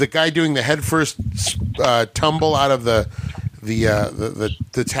the guy doing the headfirst tumble out of the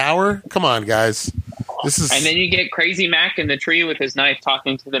tower. Come on, guys. This is. And then you get Crazy Mac in the tree with his knife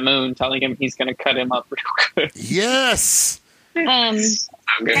talking to the moon, telling him he's going to cut him up real good. Yes.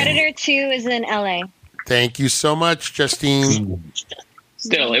 Predator 2 is in LA. Thank you so much, Justine.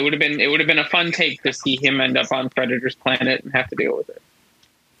 Still, it would have been a fun take to see him end up on Predator's planet and have to deal with it.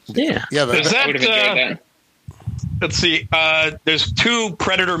 Yeah. I would have enjoyed that. Let's see. There's 2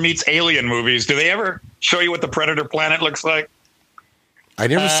 Predator meets Alien movies. Do they ever show you what the Predator planet looks like? I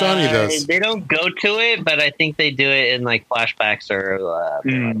never saw any of those. They don't go to it, but I think they do it in like flashbacks or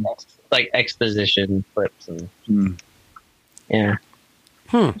like exposition clips. And, Yeah.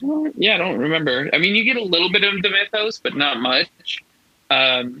 Yeah, I don't remember. I mean, you get a little bit of the mythos, but not much.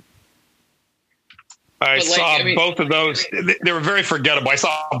 I saw both of those. They were very forgettable. I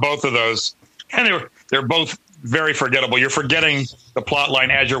saw both of those, and they're both very forgettable. You're forgetting the plot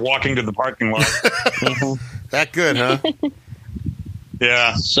line as you're walking to the parking lot. That good, huh?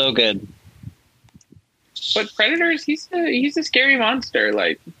 Yeah, so good. But Predators, he's a scary monster.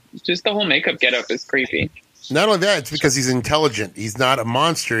 Like, just the whole makeup getup is creepy. Not only that, it's because he's intelligent. He's not a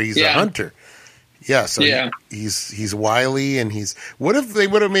monster. He's a hunter. Yeah, so he's wily, and he's. What if they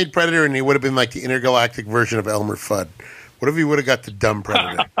would have made Predator and he would have been like the intergalactic version of Elmer Fudd? What if he would have got the dumb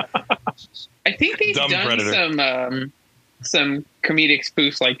Predator? I think they've done some comedic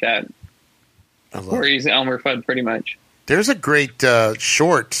spoofs like that, where he's Elmer Fudd, pretty much. There's a great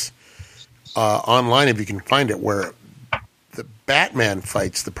short online, if you can find it, where the Batman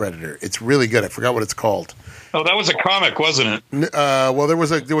fights the Predator. It's really good. I forgot what it's called. Oh, that was a comic, wasn't it? Well, there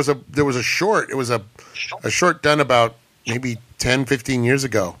was a short. It was a short done about maybe 10, 15 years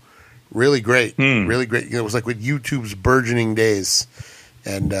ago. Really great. Really great. It was like with YouTube's burgeoning days.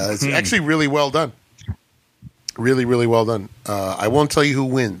 And it's actually really well done. Really, really well done. I won't tell you who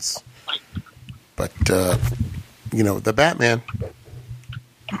wins. But, the Batman,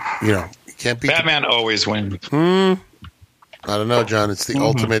 you can't beat Batman always wins. I don't know, John. It's the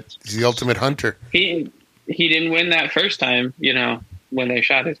ultimate. He's the ultimate hunter. He didn't win that first time, when they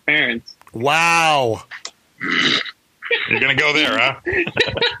shot his parents. Wow. You're going to go there, huh?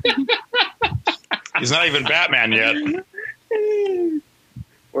 He's not even Batman yet.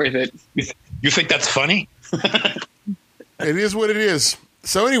 Or is it? You think that's funny? It is what it is.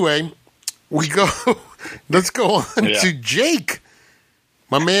 So anyway, let's go on to Jake.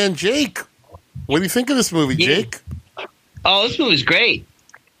 My man, Jake. What do you think of this movie, Jake? Oh, this movie's great.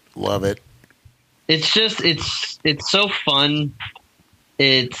 Love it. It's just it's so fun.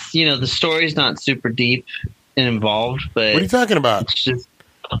 It's the story's not super deep and involved, but what are you talking about? It's just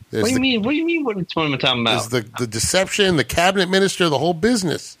There's What do you mean? What do you mean? What am I talking There's about? the deception, the cabinet minister, the whole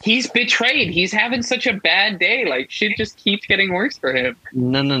business. He's betrayed. He's having such a bad day. Like, shit just keeps getting worse for him.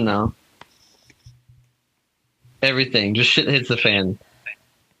 No. Everything. Just shit hits the fan.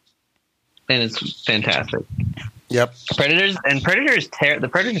 And it's fantastic. Yep. The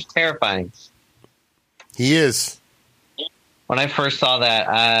Predator's terrifying. He is. When I first saw that,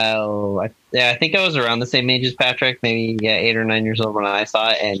 I think I was around the same age as Patrick, maybe 8 or 9 years old when I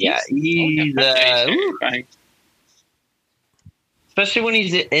saw it, and he's terrifying. especially when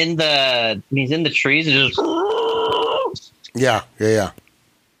he's in the trees, and just Yeah.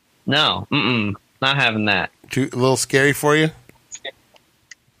 no, not having that. A little scary for you?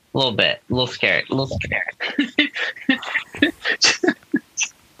 A little bit, a little scary.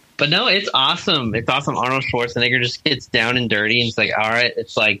 But no, it's awesome. It's awesome. Arnold Schwarzenegger just gets down and dirty, and it's like, all right,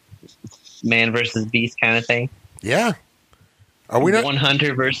 it's like man versus beast kind of thing. Yeah. Are we not? One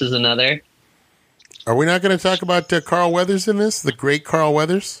hunter versus another. Are we not going to talk about Carl Weathers in this? The great Carl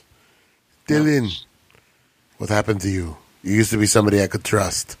Weathers? Dylan, what happened to you? You used to be somebody I could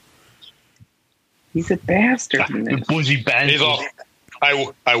trust. He's a bastard in this. Bougie bastard. He's all,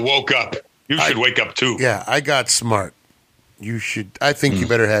 I woke up. You should wake up too. Yeah, I got smart. You should. I think you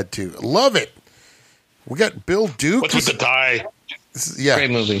better had to. Love it. We got Bill Duke. What's with the tie? Yeah.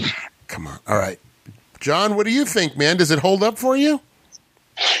 Great movie. Come on. All right. John, what do you think, man? Does it hold up for you?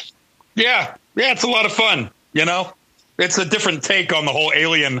 Yeah, it's a lot of fun. You know, it's a different take on the whole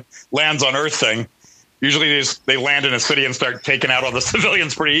alien lands on Earth thing. Usually they land in a city and start taking out all the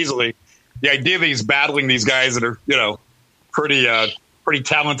civilians pretty easily. The idea that he's battling these guys that are, pretty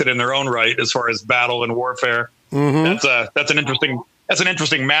talented in their own right as far as battle and warfare. Mm-hmm. That's an interesting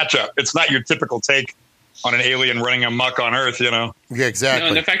matchup. It's not your typical take on an alien running amok on Earth, Yeah, exactly. No,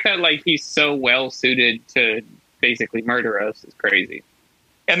 and the fact that he's so well suited to basically murder us is crazy.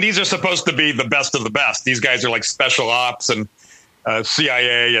 And these are supposed to be the best of the best. These guys are like special ops and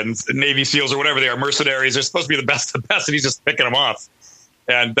CIA and Navy SEALs or whatever they are, mercenaries. They're supposed to be the best of the best, and he's just picking them off.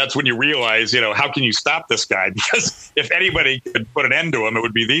 And that's when you realize, how can you stop this guy? Because if anybody could put an end to him, it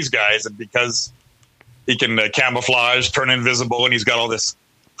would be these guys. And because he can camouflage, turn invisible, and he's got all this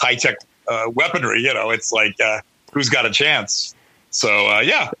high-tech weaponry, it's like, who's got a chance? So,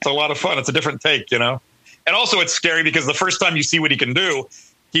 it's a lot of fun. It's a different take, And also it's scary because the first time you see what he can do,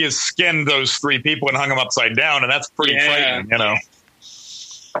 he has skinned those 3 people and hung them upside down, and that's pretty frightening,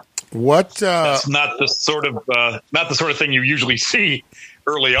 What? That's not the sort of thing you usually see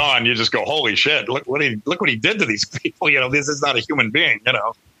early on. You just go, holy shit! Look what he did to these people. This is not a human being.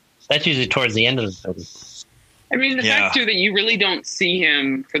 That's usually towards the end of the movie. I mean, the fact too that you really don't see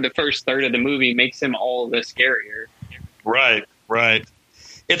him for the first third of the movie makes him all the scarier. Right.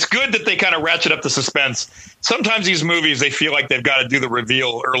 It's good that they kind of ratchet up the suspense. Sometimes these movies, they feel like they've got to do the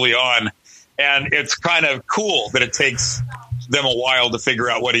reveal early on, and it's kind of cool that it takes them a while to figure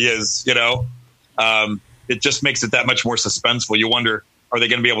out what he is. It just makes it that much more suspenseful. You wonder, are they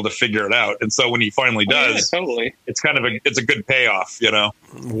going to be able to figure it out? And so when he finally does, totally, it's a good payoff.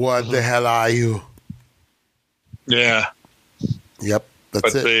 What the hell are you? Yeah. Yep.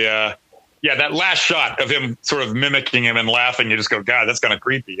 That's it. That last shot of him sort of mimicking him and laughing, you just go, God, that's kind of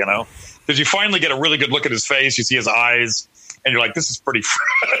creepy, because you finally get a really good look at his face. You see his eyes, and you're like, this is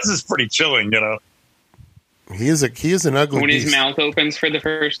pretty chilling, He is an ugly when beast. his mouth opens for the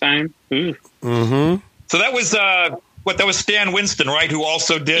first time. Ooh. Mm-hmm. So that was that was Stan Winston, right? Who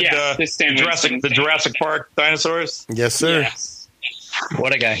also did the Jurassic Park dinosaurs. Yes, sir. Yes.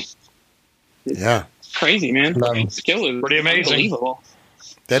 What a guy! Yeah, crazy man. Skill is pretty amazing. Unbelievable.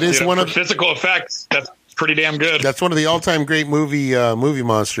 that is one of physical effects. That's pretty damn good. That's one of the all-time great movie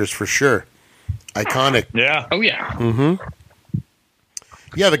monsters for sure. Iconic. Yeah. Oh yeah. Mm-hmm.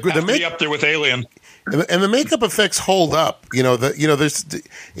 Yeah, the up there with Alien. And the makeup effects hold up.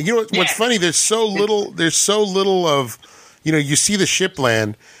 What's funny? There's so little of, you see the ship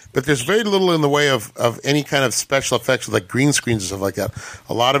land, but there's very little in the way of any kind of special effects with like green screens and stuff like that.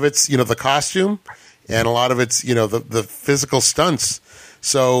 A lot of it's, the costume, and a lot of it's, the physical stunts.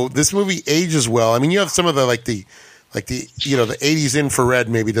 So this movie ages well. I mean, you have some of the the 80s infrared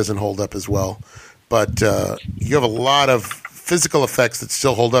maybe doesn't hold up as well, but you have a lot of physical effects that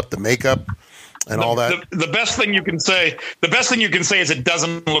still hold up. The makeup. And all that. The best thing you can say is it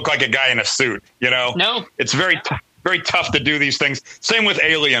doesn't look like a guy in a suit. No, it's very tough to do these things. Same with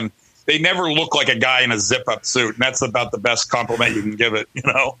Alien; they never look like a guy in a zip-up suit, and that's about the best compliment you can give it.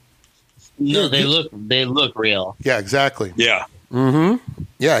 No, they look real. Yeah, exactly. Yeah. Mm-hmm.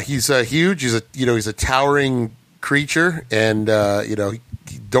 Yeah, he's huge. He's a towering creature, and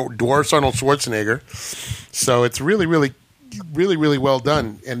he dwarfs Arnold Schwarzenegger. So it's really, really really, really well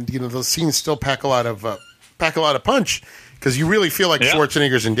done. And those scenes still pack a lot of punch because you really feel like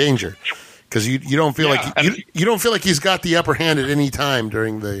Schwarzenegger's in danger because you don't feel you don't feel like he's got the upper hand at any time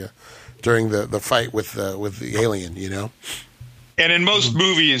during the fight with the alien. And in most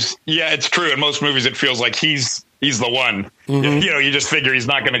movies, it's true. In most movies, it feels like he's the one. Mm-hmm. You just figure he's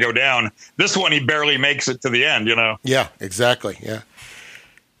not going to go down. This one, he barely makes it to the end. Yeah, exactly. Yeah.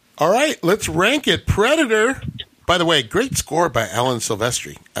 All right, let's rank it. Predator. By the way, great score by Alan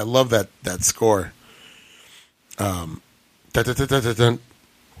Silvestri. I love that score. Yep.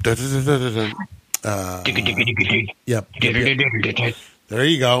 There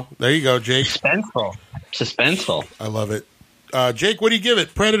you go, Jake. Suspenseful. I love it. Jake, what do you give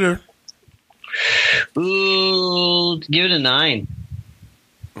it? Predator. Ooh, give it a 9.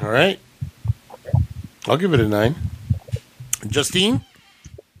 All right. I'll give it a 9. Justine?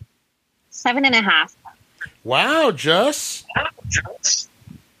 7.5. Wow, Just.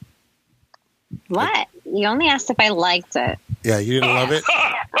 What? You only asked if I liked it. Yeah, you didn't love it?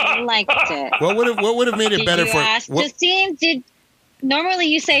 I liked it. What would have made it better for you? Justine, normally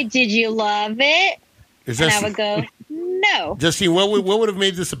you say, "Did you love it?" And I would go, "No." Justine, what would have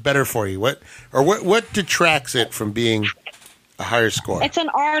made this better for you? What detracts it from being a higher score? It's an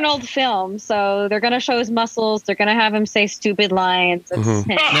Arnold film, so they're going to show his muscles. They're going to have him say stupid lines. It's him.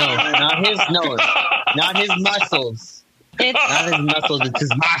 Not his muscles. Not his muscles. It's his muscles.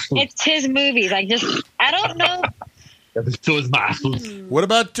 It's his movies. I don't know. It's his muscles. What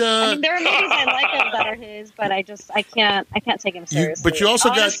about? I mean, there are movies I like that are his, but I can't take him seriously. But you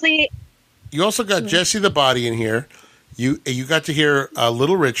also got Jesse the Body in here. You got to hear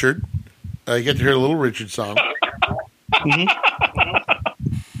Little Richard. You got to hear a Little Richard song. Mm-hmm.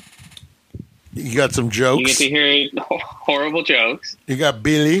 You got some jokes. You get to hear horrible jokes. You got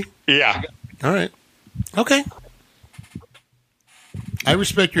Billy. Yeah. All right. Okay. I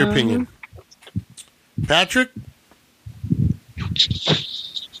respect your opinion. Patrick?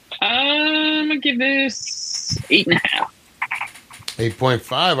 I'm going to give this 8.5.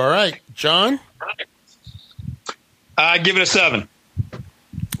 8.5. All right. John? I give it a 7.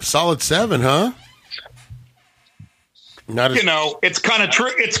 Solid 7, huh? It's kind of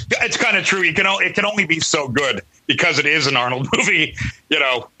true. It's kind of true. It can only be so good because it is an Arnold movie.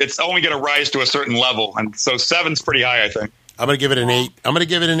 It's only going to rise to a certain level, and so 7's pretty high, I think. I'm going to give it an 8.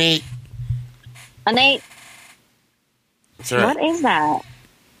 An 8. Right. What is that?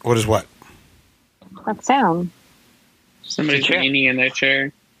 What is what? That sound. Somebody's leaning in their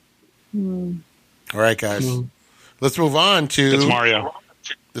chair. All right, guys. Let's move on to... It's Mario.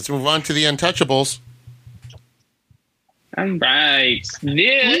 Let's move on to the Untouchables. All right.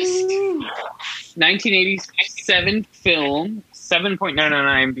 This 1987 film, 7.9 on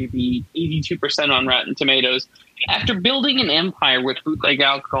IMDb, 82% on Rotten Tomatoes. After building an empire with bootleg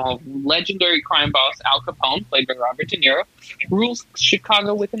alcohol, legendary crime boss Al Capone, played by Robert De Niro, rules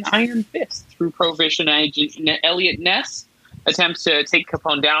Chicago with an iron fist. Through prohibition agent Elliot Ness attempts to take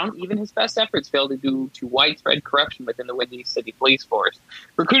Capone down, even his best efforts fail due to widespread corruption within the Windy City police force.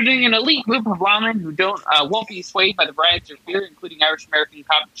 Recruiting an elite group of lawmen who won't be swayed by the bribes or fear, including Irish-American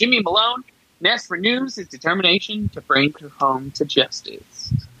cop Jimmy Malone, Ness renews his determination to bring Capone to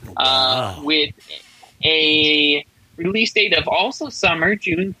justice. Wow. With a release date of also summer,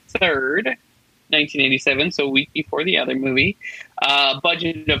 June 3rd, 1987, so a week before the other movie.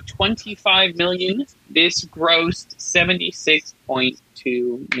 Budget of $25 million. This grossed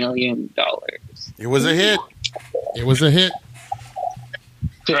 $76.2 million. It was a hit.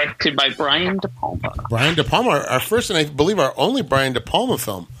 Directed by Brian De Palma. Brian De Palma, our first and I believe our only Brian De Palma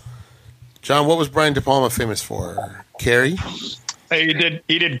film. John, what was Brian De Palma famous for? Carrie? He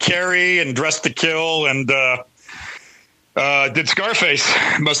did Carrie and Dressed to Kill and did Scarface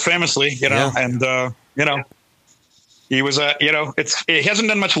most famously, and he was it hasn't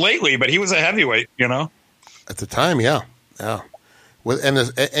done much lately, but he was a heavyweight, At the time, yeah. And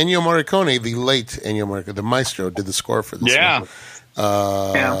Ennio Morricone, the late Ennio Morricone, the maestro, did the score for this. Yeah.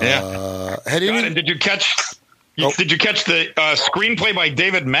 One. Did you catch the screenplay by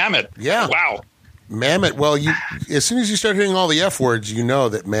David Mamet? Yeah. Wow. Mamet. Well, as soon as you start hearing all the F words, you know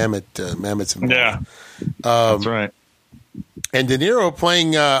that Mamet's involved. Yeah. That's right. And De Niro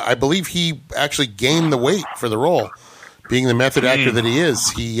playing, I believe he actually gained the weight for the role, being the method actor that he is.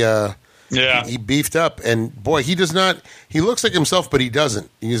 He beefed up, and boy, he does not. He looks like himself, but he doesn't.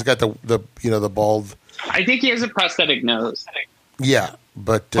 He's got the bald. I think he has a prosthetic nose. Yeah,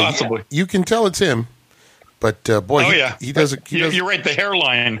 but possibly you can tell it's him. But boy, he does. You're right. The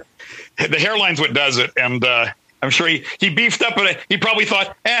hairline's what does it, and I'm sure he beefed up, but he probably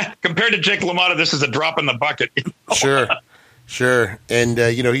thought, compared to Jake LaMotta, this is a drop in the bucket. Sure. Sure, and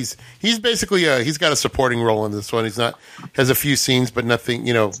he's basically he's got a supporting role in this one. Has a few scenes, but nothing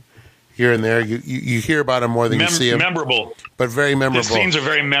here and there. You hear about him more than you see him. Memorable, but very memorable. The scenes are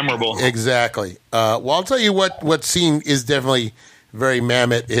very memorable. Exactly. Well, I'll tell you what scene is definitely very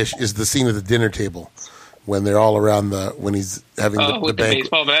Mamet-ish is the scene at the dinner table when they're all around when he's having the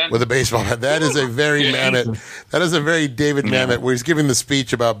baseball bat. with a baseball bat. That is a very Mamet. That is a very David Mamet where he's giving the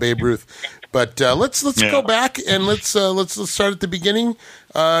speech about Babe Ruth. But let's go back and let's start at the beginning.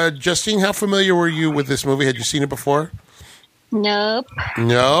 Justine, how familiar were you with this movie? Had you seen it before? Nope.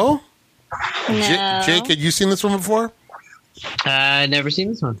 No. No. Jake, had you seen this one before? Never seen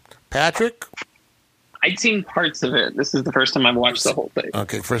this one. Patrick? I'd seen parts of it. This is the first time I've watched the whole thing.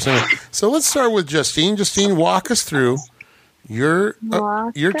 Okay, first time. So let's start with Justine. Justine, walk us through your take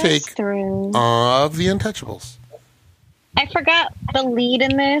of The Untouchables. I forgot the lead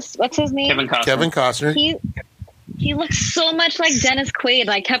in this. What's his name? Kevin Costner. He looks so much like Dennis Quaid.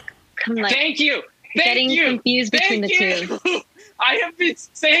 I kept Thank you. getting confused between the two. I have been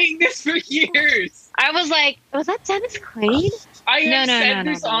saying this for years. I was like, was that Dennis Quaid? I have said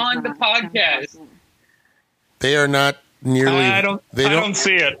this on the podcast. They are not nearly. I don't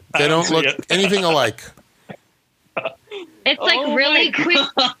see it. They don't look anything alike. It's like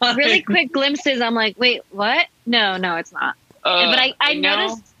really quick glimpses. I'm like, wait, what? No, it's not. But I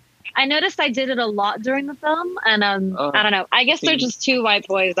noticed I did it a lot during the film, and I don't know. I guess they're just two white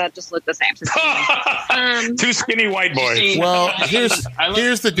boys that just look the same. Two skinny white boys. Well,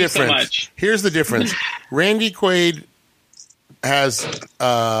 here's the difference. Here's the difference. Randy Quaid has.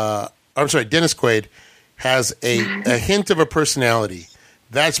 I'm sorry, Dennis Quaid has a hint of a personality.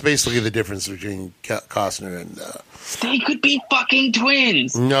 That's basically the difference between Costner and. They could be fucking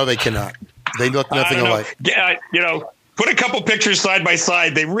twins. No, they cannot. They look nothing alike. Yeah, put a couple pictures side by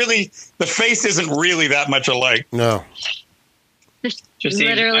side. The face isn't really that much alike. No.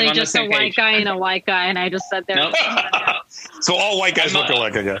 Literally just a white guy and a white guy, and I just said there. Nope. So all white guys look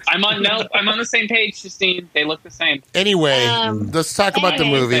alike, I guess. I'm on the same page, Justine. They look the same. Anyway, let's talk about the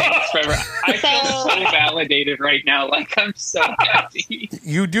movie. I feel so validated right now. Like, I'm so happy.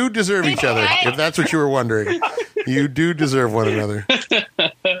 You do deserve each other, if that's what you were wondering. You do deserve one another.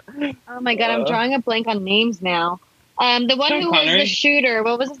 Oh my god, I'm drawing a blank on names now. The one who was the shooter,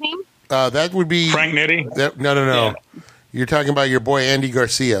 what was his name? That would be Frank Nitti. No. Yeah. You're talking about your boy Andy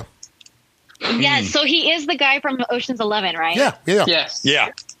Garcia. Yeah, so he is the guy from Ocean's 11, right? Yeah. Yes. Yeah.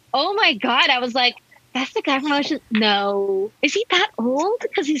 Oh my god, I was like, that's the guy from Ocean. No, is he that old?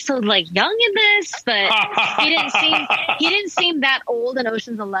 Because he's so young in this, but he didn't seem that old in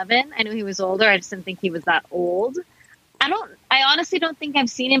Ocean's 11. I knew he was older. I just didn't think he was that old. I honestly don't think I've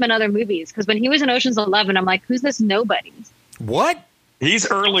seen him in other movies because when he was in Ocean's 11, I'm like, who's this nobody? What?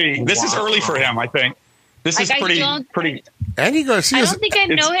 He's early. This is early for him, I think. This is pretty. Andy Garcia. I don't think I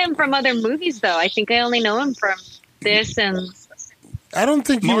know him from other movies, though. I think I only know him from this and. I don't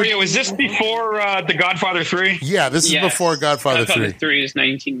think Mario. Is this before The Godfather 3? Yeah, this is before Godfather 3. Godfather 3 is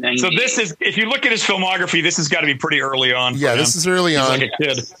 1990. So this is, if you look at his filmography, this has got to be pretty early on. Yeah, this is early on. He's like a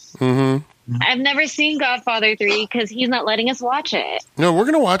kid. Mm-hmm. I've never seen Godfather 3 because he's not letting us watch it. No, we're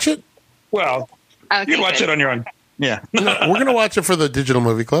going to watch it. Well, you can watch it on your own. Yeah. No, we're going to watch it for the Digital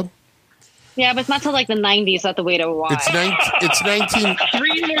Movie Club. Yeah, but it's not till the 90s. So I have to wait a while. It's 19.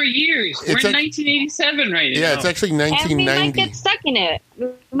 3 more years. We're in 1987 right now. Yeah, it's actually 1990. And we might get stuck in it. We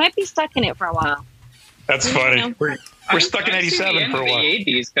might be stuck in it for a while. That's funny. We're stuck in 87 for a while. The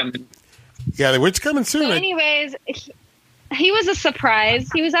 80s coming. Yeah, it's coming soon. So anyways, he was a surprise.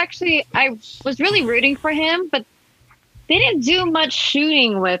 He was actually, I was really rooting for him, but they didn't do much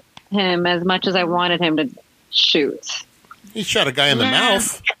shooting with him as much as I wanted him to shoot. He shot a guy in the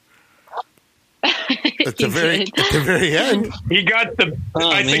mouth. At the very end, he got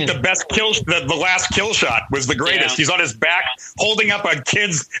I think the best kill. The last kill shot was the greatest. Yeah. He's on his back, holding up a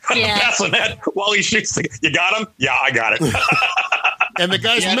kid's bassinet while he shoots. You got him? Yeah, I got it. And the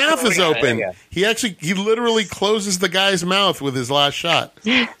guy's mouth is open. He literally closes the guy's mouth with his last shot.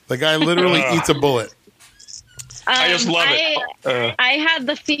 The guy literally eats a bullet. I just love it. I had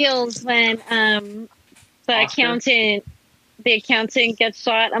the feels when the accountant gets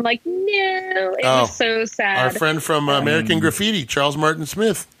shot. I'm like, no. It was so sad. Our friend from American Graffiti, Charles Martin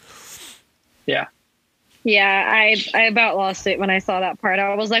Smith. Yeah. Yeah, I about lost it when I saw that part.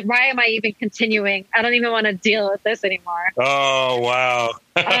 I was like, why am I even continuing? I don't even want to deal with this anymore. Oh, wow.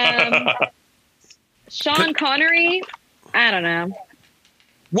 Sean Connery, I don't know.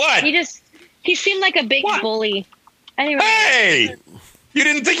 What? He seemed like a big bully. Anyway. Hey! You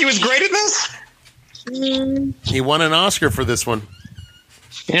didn't think he was great at this? He won an Oscar for this one.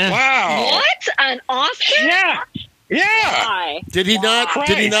 Yeah. Wow. What? An Oscar? Yeah. Why? Did he not? Christ.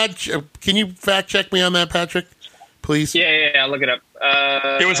 Did he not? Can you fact check me on that, Patrick? Please. Yeah. Look it up.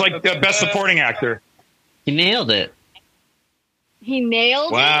 It was like the best supporting actor. He nailed it. He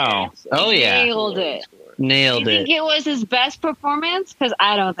nailed Wow. it. Oh, yeah. Nailed it. Nailed Do you think it. it was his best performance? Because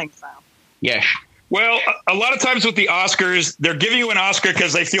I don't think so. Yes. Well, a lot of times with the Oscars, they're giving you an Oscar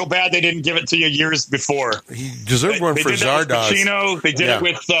because they feel bad they didn't give it to you years before. He deserved one They for did that with Zardoz. Pacino. They did Yeah. it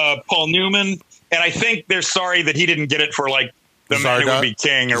with Paul Newman. And I think they're sorry that he didn't get it for, like, The Man Who Would Be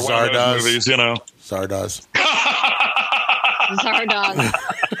King or one of those movies, you know. Zardoz. Zardoz.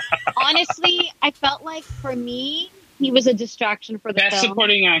 Honestly, I felt like for me, he was a distraction for the Best film.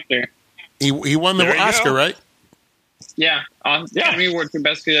 supporting actor. He won the There you Oscar, go. right? Yeah. Academy Award for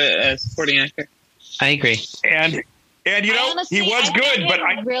Best Supporting Actor. I agree. And you know, Honestly, he was I good, found but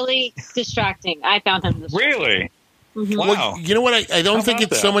him really distracting. I found him distracting. really? Mhm. Wow. Well, you know what? I don't How think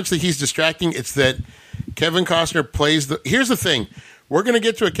about it's so that? much that he's distracting. It's that Kevin Costner plays the. Here's the thing: we're going to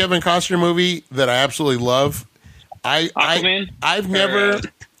get to a Kevin Costner movie that I absolutely love. Aquaman? I've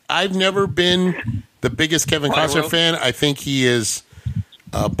never been the biggest Kevin Costner Waterworld? fan. I think he is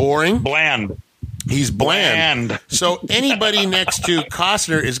boring. Bland. He's bland. Bland. So anybody next to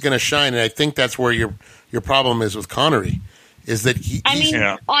Costner is going to shine, and I think that's where your problem is with Connery, is that I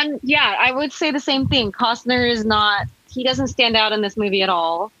mean, Yeah. I would say the same thing. Costner is not. He doesn't stand out in this movie at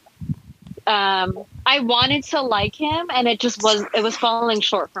all. I wanted to like him, and it was falling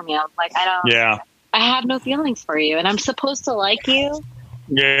short for me. I was like, Yeah. I have no feelings for you, and I'm supposed to like you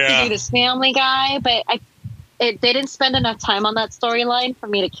to do Yeah. this Family Guy, but they didn't spend enough time on that storyline for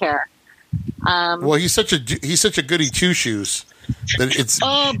me to care. well, he's such a goody two shoes that it's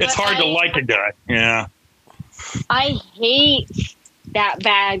It's hard to like a guy. Yeah. I hate that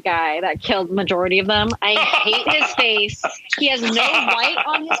bad guy that killed majority of them. I hate his face. He has no white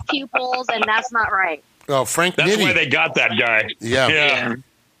on his pupils, and that's not right. Frank That's Nitti. why they got that guy. Yeah.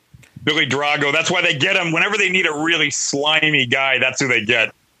 Billy Drago. That's why they get him. Whenever they need a really slimy guy, that's who they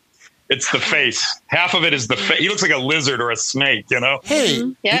get. It's the face. Half of it is the face. He looks like a lizard or a snake, you know? Hey,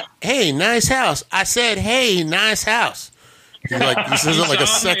 Yep. hey, nice house. I said, hey, nice house. He says it like a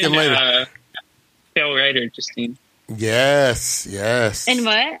second later. Pale Rider, Justine. Yes. And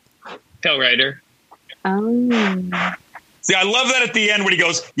what? Pale Rider. See, I love that at the end when he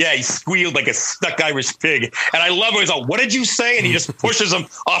goes, yeah, he squealed like a stuck Irish pig. And I love when he's all, what did you say? And he just pushes him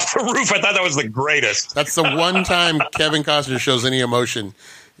off the roof. I thought that was the greatest. That's the one time Kevin Costner shows any emotion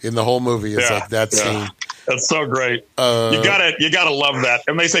in the whole movie. It's like that scene. That's so great. You gotta love that.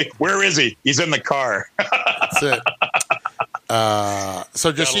 And they say, where is he? He's in the car. That's it.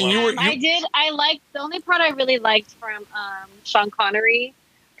 So Justine, I liked the only part I really liked from Sean Connery,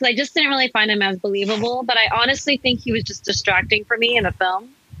 because I just didn't really find him as believable, but I honestly think he was just distracting for me in the film.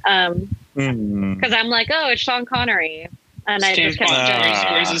 Because I'm like, oh, it's Sean Connery. And I just kept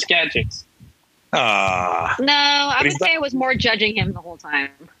judging. Where's his gadgets? No, I would say I was more judging him the whole time.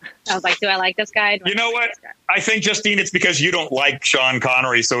 I was like, do I like this guy? You know what? I think, Justine, it's because you don't like Sean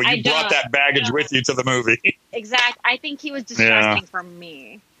Connery, so you brought that baggage with you to the movie. Exactly. I think he was distracting for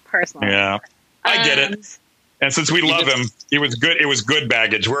me, personally. Yeah. I get it. And since we love him, it was good. It was good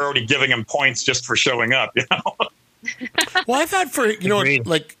baggage. We're already giving him points just for showing up, you know? Well, I thought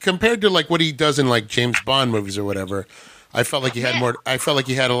like compared to like what he does in like James Bond movies or whatever, I felt like he had more. I felt like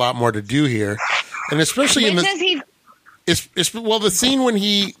he had a lot more to do here, and especially in the. The scene when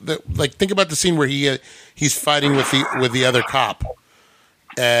think about the scene where he's fighting with the other cop,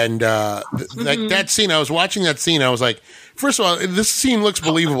 and that scene. I was watching that scene. I was like, first of all, this scene looks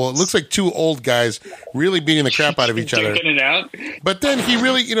believable. It looks like two old guys really beating the crap out of each other. It out. But then he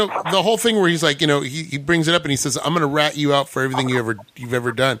really, the whole thing where he's like, he brings it up and he says, "I'm going to rat you out for everything you've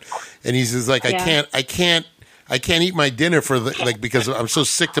ever done," and he says like, I can't eat my dinner because I'm so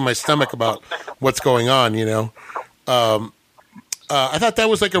sick to my stomach about what's going on, I thought that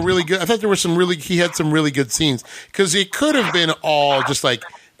was like a really good. I thought he had some really good scenes because it could have been all just like.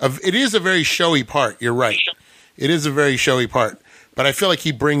 It is a very showy part. You're right. It is a very showy part, but I feel like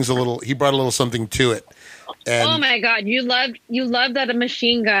he brought a little something to it. And oh my God, you loved that a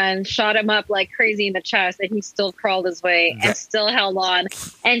machine gun shot him up like crazy in the chest, and he still crawled his way and still held on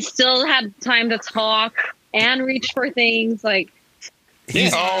and still had time to talk and reach for things like.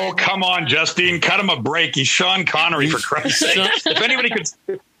 Oh, come on, Justine. Cut him a break. He's Sean Connery, for Christ's sake. If anybody could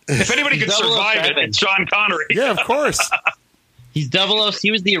survive it, it's Sean Connery. Yeah, of course. He's 00. He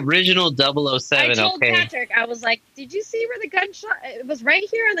was the original 007. I told Patrick, I was like, "Did you see where the gun shot? It was right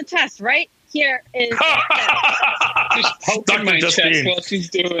here on the chest. Right here is." Just poking my chest while she's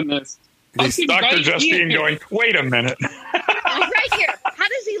doing this. Dr. Justine going, wait a minute. Right here. How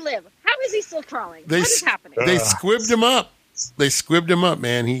does he live? How is he still crawling? They What is happening? They squibbed him up. They squibbed him up,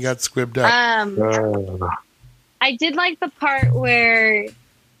 man. He got squibbed up. I did like the part where.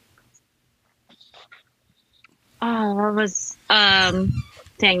 Oh, what was? Dang,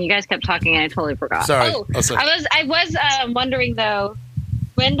 you guys kept talking and I totally forgot. Sorry. Oh, sorry. I was wondering though,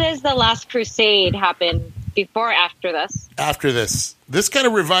 when does the Last Crusade happen? Before or after this? After this. This kind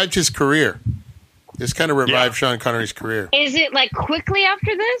of revived his career. This kind of revived Sean Connery's career. Is it like quickly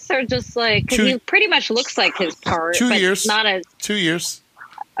after this, or just like because he pretty much looks like his part? 2 but years. Not a 2 years.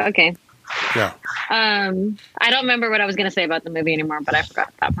 Okay. Yeah. I don't remember what I was going to say about the movie anymore, but I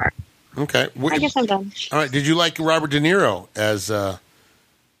forgot that part. Okay. I guess I'm done. All right. Did you like Robert De Niro as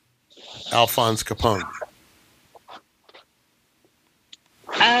Alphonse Capone?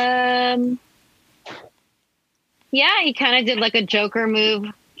 Yeah, he kind of did like a Joker move,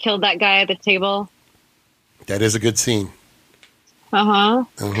 killed that guy at the table. That is a good scene. He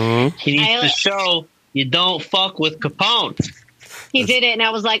needs to show you don't fuck with Capone. He did it, and I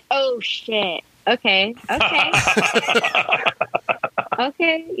was like, "Oh shit! Okay.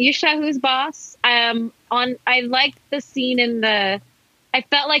 Okay, you show who's boss." I liked the scene in the. I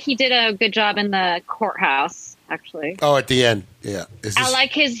felt like he did a good job in the courthouse. Actually. Oh, at the end, yeah. I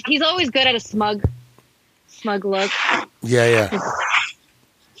like his. He's always good at a smug look. Yeah.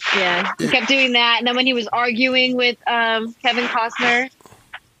 Yeah, he kept doing that, and then when he was arguing with Kevin Costner,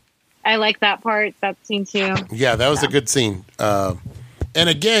 I like that part, that scene too. Yeah, that was a good scene. And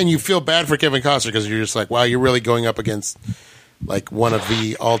again, you feel bad for Kevin Costner because you're just like, wow, you're really going up against like one of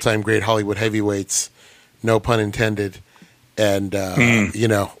the all-time great Hollywood heavyweights, no pun intended. And you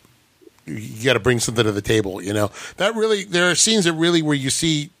know, you got to bring something to the table. You know, that really there are scenes that really where you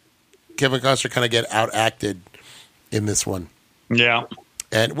see Kevin Costner kind of get outacted in this one. Yeah.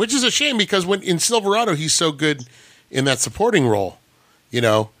 And which is a shame because when in Silverado he's so good in that supporting role, you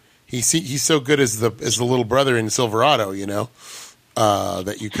know, he's so good as the little brother in Silverado, you know,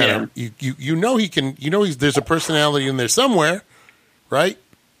 that you kind of you know he can, you know, there's a personality in there somewhere, right?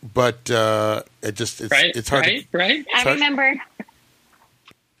 But it's hard. Right.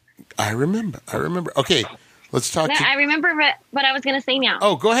 I remember. Okay, let's talk. I remember what I was going to say now.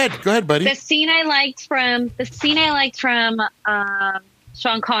 Oh, go ahead, buddy. The scene I liked from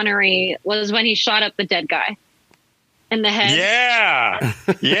Sean Connery was when he shot up the dead guy in the head.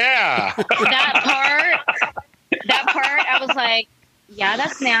 Yeah. that part, I was like, yeah,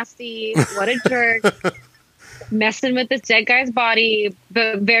 that's nasty. What a jerk. Messing with this dead guy's body,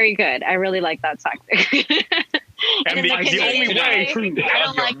 but very good. I really like that tactic. And the only way I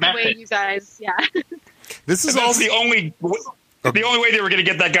don't like the way you guys, This is the only way they were going to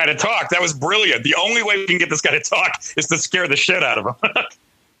get that guy to talk. That was brilliant. The only way we can get this guy to talk is to scare the shit out of him.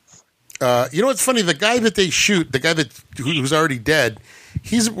 You know what's funny? The guy that they shoot, the guy who's already dead,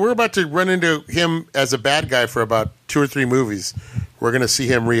 we're about to run into him as a bad guy for about 2 or 3 movies. We're going to see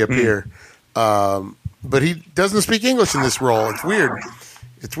him reappear. But he doesn't speak English in this role. It's weird.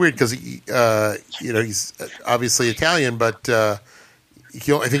 It's weird because he's obviously Italian, but I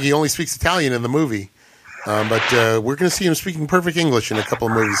think he only speaks Italian in the movie. But we're going to see him speaking perfect English in a couple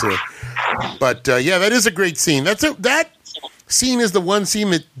of movies here. But yeah, that is a great scene. That scene is the one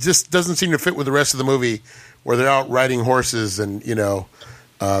scene that just doesn't seem to fit with the rest of the movie, where they're out riding horses, and you know,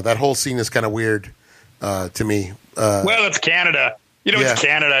 that whole scene is kind of weird to me. Well, it's Canada. You know, It's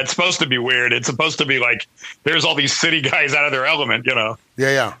Canada. It's supposed to be weird. It's supposed to be like there's all these city guys out of their element, you know.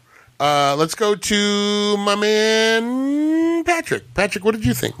 Yeah. Let's go to my man, Patrick. Patrick, what did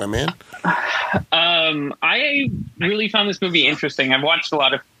you think, my man? I really found this movie interesting. I've watched a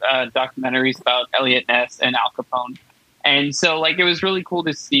lot of documentaries about Elliot Ness and Al Capone. And so, like, it was really cool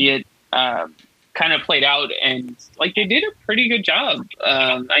to see it kind of played out. And, like, they did a pretty good job.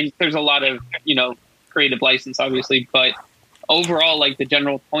 There's a lot of, you know, creative license, obviously, but overall, like the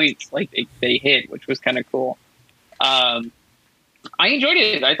general points, like they hit, which was kind of cool. I enjoyed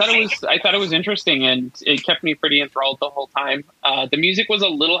it. I thought it was interesting, and it kept me pretty enthralled the whole time. The music was a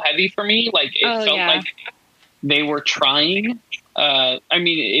little heavy for me. Like it felt like they were trying. I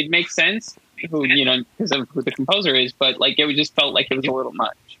mean, it makes sense because of who the composer is, but like it just felt like it was a little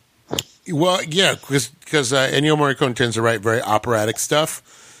much. Well, yeah, because Ennio Morricone tends to write very operatic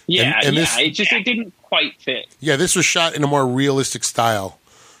stuff. It didn't quite fit. Yeah, this was shot in a more realistic style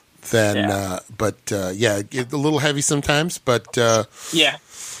than, but a little heavy sometimes, but yeah.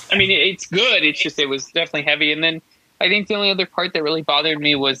 I mean, it's good. It's just it was definitely heavy, and then I think the only other part that really bothered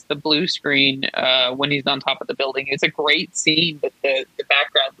me was the blue screen when he's on top of the building. It's a great scene, but the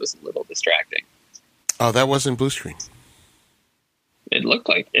background was a little distracting. Oh, that wasn't blue screen. It looked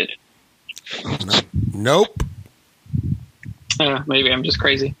like it. Nope. Maybe I'm just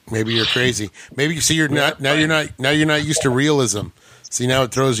crazy. Maybe you're crazy. Maybe see you're not you're not used to realism. See, now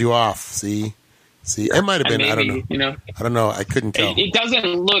it throws you off. See, it might have been. Maybe, I don't know. I don't know. I couldn't tell. It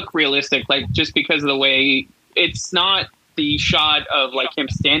doesn't look realistic, like just because of the way it's not the shot of like him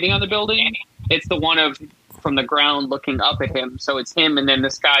standing on the building. It's the one of from the ground looking up at him. So it's him, and then the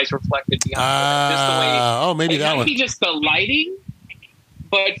sky's reflected beyond. Just the way, maybe that might one. be just the lighting,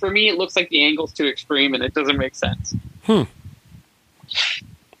 but for me, it looks like the angle's too extreme, and it doesn't make sense.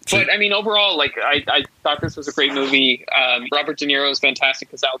 But I mean, overall, like I thought this was a great movie. Robert De Niro is fantastic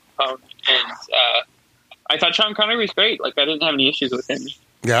as Al Capone, and I thought Sean Connery was great. Like I didn't have any issues with him.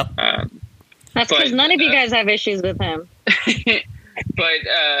 Yeah, that's because none of you guys have issues with him. But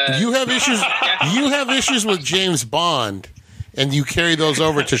you have issues. You have issues with James Bond, and you carry those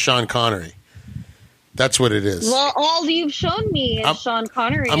over to Sean Connery. That's what it is. Well, all you've shown me is Sean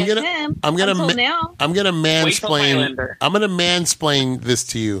Connery and him. I'm gonna mansplain. I'm gonna mansplain this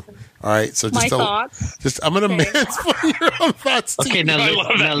to you. All right, so just thoughts. I'm gonna mansplain your own thoughts. To you. I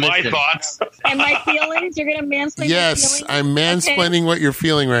love that. My thoughts and my feelings. You're gonna mansplain. Yes, I'm mansplaining what you're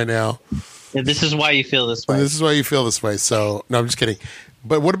feeling right now. Yeah, this is why you feel this way. This is why you feel this way. So no, I'm just kidding.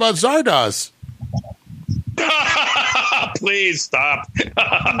 But what about Zardoz? Please stop.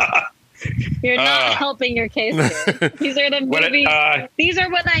 You're not helping your case here. These are the movies. These are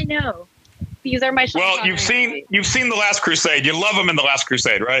what I know. These are my. Well, you've seen The Last Crusade. You love him in The Last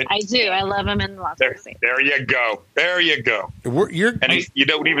Crusade, right? I do. I love him in The Last Crusade. There you go.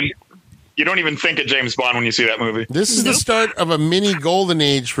 You don't even think of James Bond when you see that movie. This is the start of a mini golden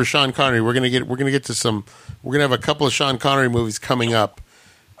age for Sean Connery. We're gonna get to some. We're gonna have a couple of Sean Connery movies coming up.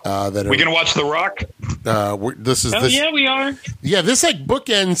 That we gonna watch The Rock? Yeah, we are. Yeah, this like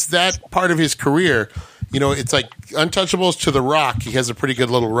bookends that part of his career. It's like Untouchables to The Rock. He has a pretty good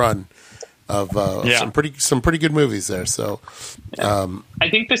little run of some pretty good movies there. So, I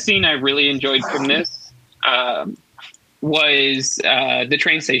think the scene I really enjoyed from this was the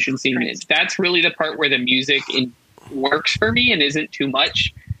train station scene. That's really the part where the music works for me and isn't too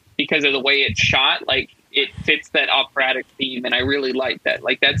much because of the way it's shot. Like. It fits that operatic theme, and I really like that.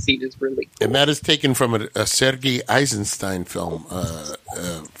 Like, that scene is really cool. And that is taken from a Sergei Eisenstein film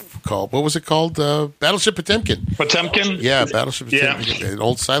called, what was it called? Battleship Potemkin. Yeah, Battleship Potemkin. An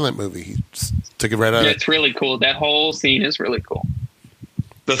old silent movie. He took it right out of it. It's really cool. That whole scene is really cool.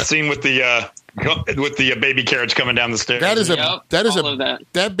 The scene with the baby carriage coming down the stairs.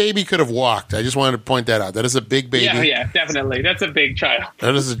 That baby could have walked. I just wanted to point that out. That is a big baby. Yeah, definitely. That's a big child.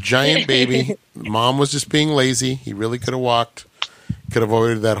 That is a giant baby. Mom was just being lazy. He really could have walked. Could have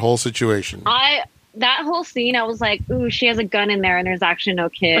avoided that whole situation. That whole scene, I was like, "Ooh, she has a gun in there, and there's actually no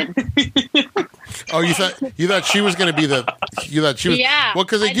kid." Oh, you thought she was going to be the? You thought she was? Yeah. Well,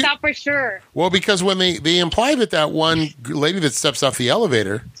 because I thought for sure. Well, because when they imply that one lady that steps off the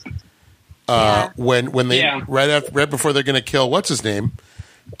elevator, when they right before they're going to kill what's his name,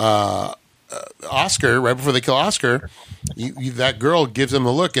 Oscar, right before they kill Oscar, that girl gives him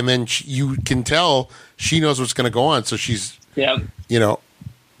the look, and then you can tell she knows what's going to go on. So she's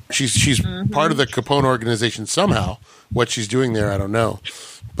She's part of the Capone organization somehow. What she's doing there, I don't know.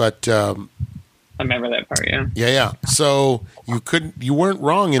 But I remember that part. Yeah. So you weren't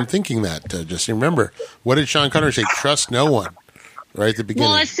wrong in thinking that. Just remember, what did Sean Connery say? Trust no one. Right at the beginning.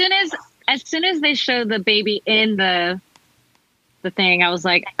 Well, as soon as they showed the baby in the thing, I was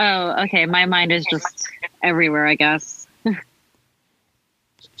like, oh, okay. My mind is just everywhere, I guess.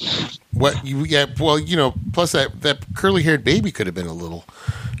 Plus that curly-haired baby could have been a little.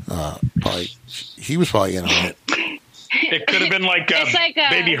 Probably he was probably in on it. It could have been like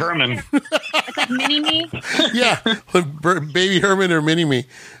Baby Herman. It's like Mini-Me. Yeah, Baby Herman or Mini-Me.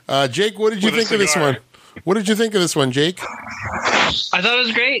 Jake, what did you think of this one? What did you think of this one, Jake? I thought it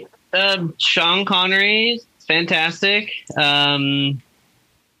was great. Sean Connery, fantastic. But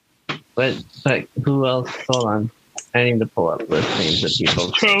who else? Hold on. I need to pull up the names of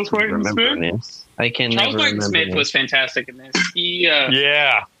people. Charles Martin Smith. Charles Martin Smith was fantastic in this.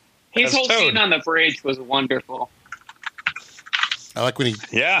 His whole scene on the bridge was wonderful. I like when he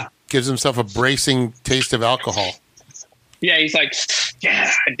gives himself a bracing taste of alcohol. Yeah, he's like,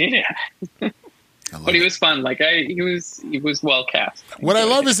 yeah, I did it. But he was fun. Like he was well cast. What I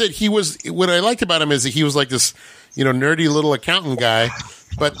love is that what I liked about him is that he was like this, nerdy little accountant guy,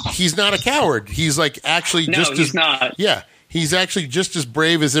 but he's not a coward. He's like actually he's not. Yeah, he's actually just as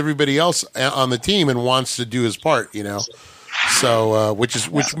brave as everybody else on the team and wants to do his part. So which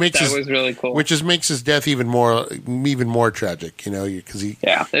makes his death even more tragic. Because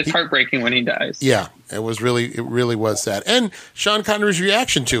it's heartbreaking when he dies. Yeah, it really was sad. And Sean Connery's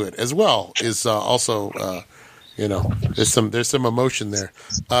reaction to it as well is also there's some emotion there.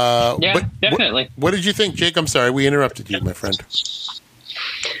 Definitely. What did you think, Jake? I'm sorry, we interrupted you, my friend.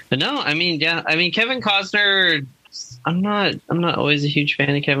 No, Kevin Costner. I'm not always a huge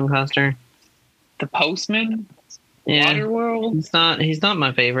fan of Kevin Costner. The Postman. Yeah, Waterworld. He's not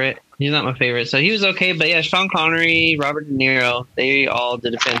my favorite. So he was okay, but yeah, Sean Connery, Robert De Niro, they all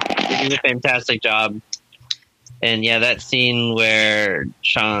did a fantastic job. And yeah, that scene where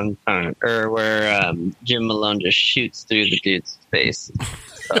Jim Malone just shoots through the dude's face.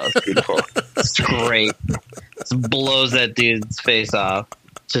 That was beautiful. It's great. Just blows that dude's face off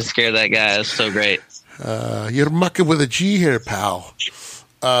to scare that guy. It's so great. You're mucking with a G here, pal.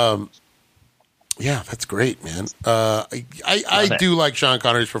 Yeah, that's great, man. I do like Sean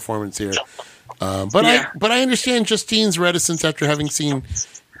Connery's performance here, but I understand Justine's reticence after having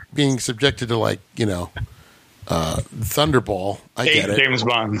being subjected to Thunderball. I get it. James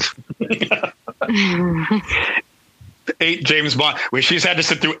Bond. 8 James Bond. She's had to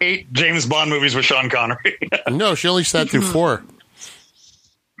sit through 8 James Bond movies with Sean Connery. No, she only sat through 4.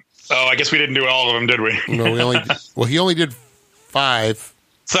 Oh, I guess we didn't do all of them, did we? No, he only did 5.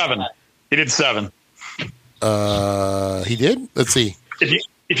 7. He did 7. He did? Let's see.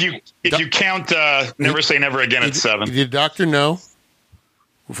 If you count Never Say Never Again, it's 7. He did Dr. No,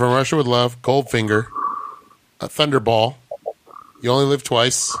 From Russia with Love, Goldfinger, Thunderball, You Only Live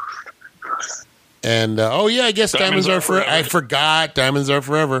Twice, and I guess Diamonds Are Forever. I forgot Diamonds Are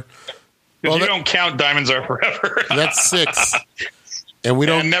Forever. Well, you don't count Diamonds Are Forever. That's 6. And we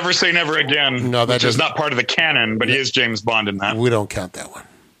don't. And Never Say Never Again, which is not part of the canon, but he is James Bond in that. We don't count that one.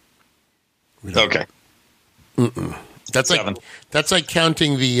 Okay. That's 7. Like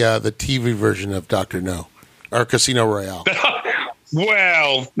counting the TV version of Dr. No or Casino Royale.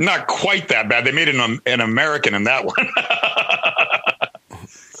 Well, not quite that bad. They made an American in that one.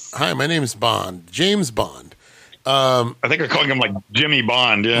 Hi, my name is Bond, James Bond. I think they're calling him like Jimmy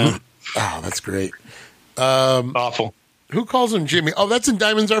Bond. Yeah. Oh, that's great. Awful. Who calls him Jimmy? Oh, that's in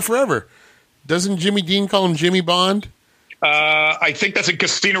Diamonds Are Forever. Doesn't Jimmy Dean call him Jimmy Bond? I think that's in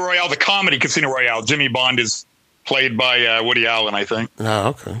Casino Royale, the comedy Casino Royale. Jimmy Bond is played by Woody Allen, I think. Oh,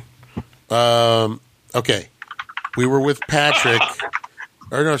 okay. Okay. We were with Patrick.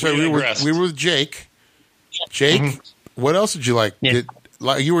 Or no, sorry, we were with Jake. Jake, what else did you like? Yeah.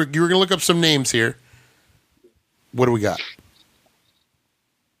 You were going to look up some names here. What do we got?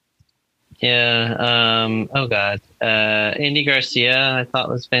 Yeah. Oh God. Andy Garcia, I thought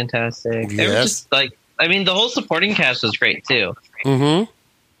was fantastic. Yes. They were just the whole supporting cast was great too. Mm-hmm.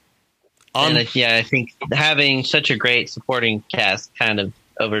 I think having such a great supporting cast kind of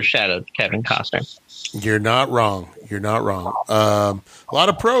overshadowed Kevin Costner. You're not wrong. A lot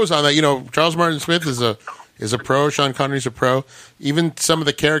of pros on that. Charles Martin Smith is a pro. Sean Connery's a pro. Even some of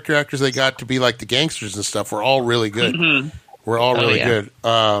the character actors they got to be like the gangsters and stuff were all really good. Mm-hmm. We're all really good.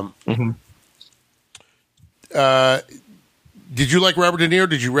 Did you like Robert De Niro?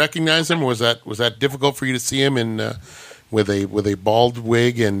 Did you recognize him? Was that difficult for you to see him in with a bald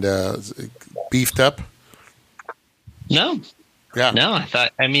wig and beefed up? No. Yeah. No, I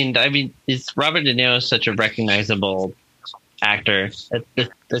thought. It's Robert De Niro is such a recognizable actor,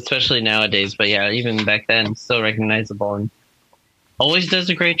 especially nowadays. But yeah, even back then, still recognizable and always does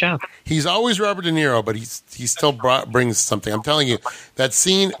a great job. He's always Robert De Niro, but he still brings something. I'm telling you, that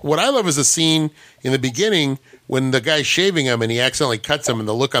scene. What I love is a scene in the beginning when the guy's shaving him and he accidentally cuts him, and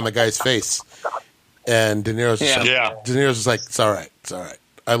the look on the guy's face. And De Niro's just like, it's all right.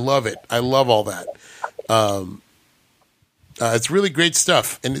 I love it. I love all that. It's really great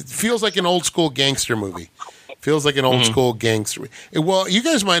stuff, and it feels like an old school gangster movie. Feels like an old school gangster. Well, you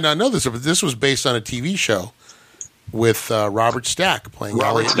guys might not know this, but this was based on a TV show with Robert Stack playing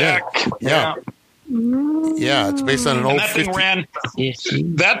Robert Stack. Yeah. Yeah, it's based on an old.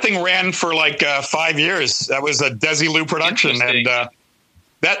 That thing ran for like 5 years. That was a Desilu production, and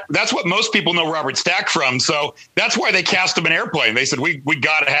that's what most people know Robert Stack from. So that's why they cast him in Airplane. They said we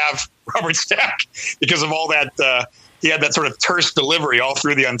got to have Robert Stack because of all that. He had that sort of terse delivery all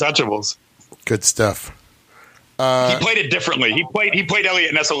through the Untouchables. Good stuff. He played it differently. He played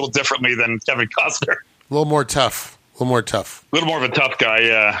Elliot Ness a little differently than Kevin Costner. A little more tough. A little more of a tough guy.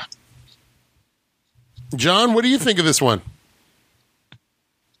 Yeah. John, what do you think of this one?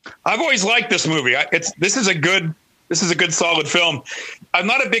 I've always liked this movie. This is a good solid film. I'm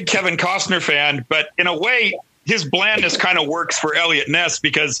not a big Kevin Costner fan, but in a way, his blandness kind of works for Elliot Ness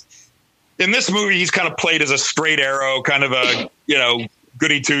because in this movie, he's kind of played as a straight arrow, kind of a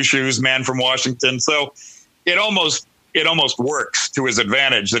goody two shoes man from Washington. So it almost works to his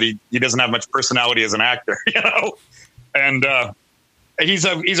advantage that he doesn't have much personality as an actor, And he's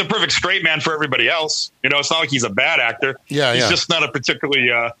a perfect straight man for everybody else. You know, it's not like he's a bad actor. He's just not a particularly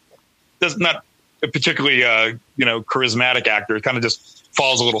charismatic actor. It kind of just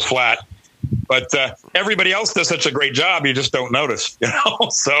falls a little flat. But everybody else does such a great job, you just don't notice. You know,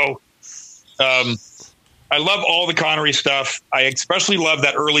 so I love all the Connery stuff. I especially love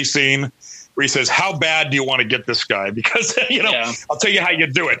that early scene where he says, "How bad do you want to get this guy?" Because I'll tell you how you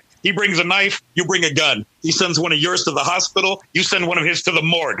do it. He brings a knife, you bring a gun. He sends one of yours to the hospital, you send one of his to the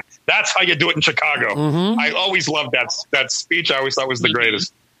morgue. That's how you do it in Chicago. Mm-hmm. I always loved that speech. I always thought was the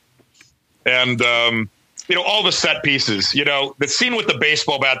greatest. And, all the set pieces, the scene with the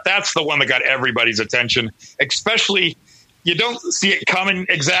baseball bat, that's the one that got everybody's attention, especially you don't see it coming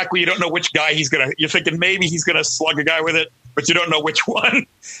exactly. You don't know which guy you're thinking maybe he's going to slug a guy with it, but you don't know which one.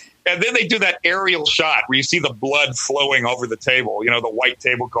 And then they do that aerial shot where you see the blood flowing over the table, the white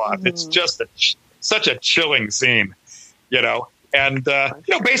tablecloth. Mm-hmm. It's just such a chilling scene, And,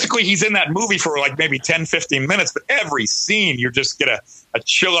 basically he's in that movie for like maybe 10, 15 minutes, but every scene you just get a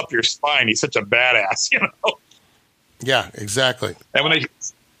chill up your spine. He's such a badass, Yeah, exactly. And when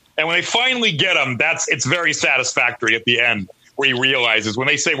they finally get him, it's very satisfactory at the end. Where he realizes when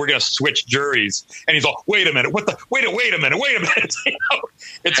they say we're going to switch juries, and he's all, wait a minute, wait a minute.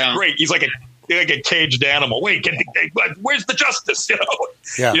 It's great. He's like a caged animal. Wait, where's the justice? You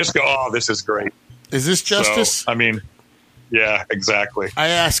just go, oh, this is great. Is this justice? So, yeah, exactly. I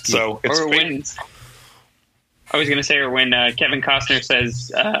ask you. So it's when Kevin Costner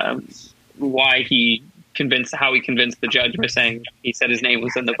says how he convinced the judge by saying he said his name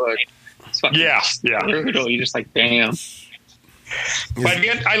was in the book. It's fucking brutal. You're just like, damn.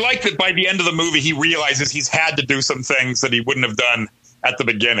 I like that by the end of the movie, he realizes he's had to do some things that he wouldn't have done at the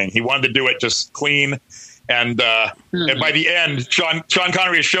beginning. He wanted to do it just clean. And by the end, Sean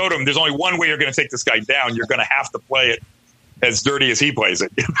Connery has showed him there's only one way you're going to take this guy down. You're going to have to play it as dirty as he plays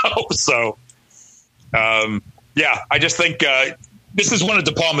it. So, I just think this is one of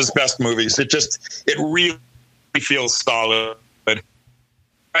De Palma's best movies. It really feels solid,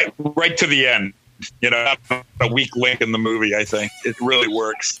 right to the end. Not a weak link in the movie. I think it really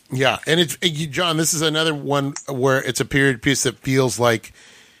works. Yeah, and John, this is another one where it's a period piece that feels like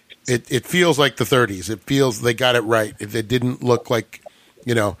it feels like the 30s. It feels they got it right. It didn't look like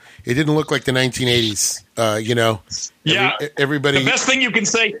it didn't look like the 1980s. Everybody. The best thing you can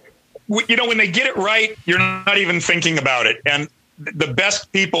say, when they get it right, you're not even thinking about it. And the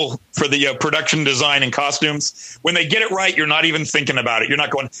best people for the production design and costumes, when they get it right, you're not even thinking about it. You're not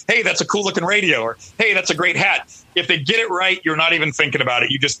going, hey, that's a cool looking radio, or hey, that's a great hat. If they get it right, you're not even thinking about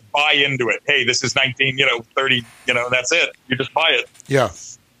it. You just buy into it. Hey, this is 30, that's it. You just buy it. Yeah.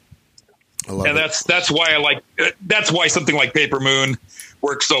 I love it. That's why that's why something like Paper Moon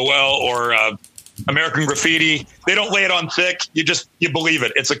works so well, or American Graffiti. They don't lay it on thick. You believe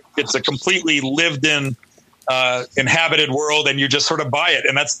it. It's a completely lived in inhabited world, and you just sort of buy it.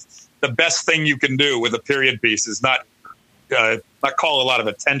 And that's the best thing you can do with a period piece, is not call a lot of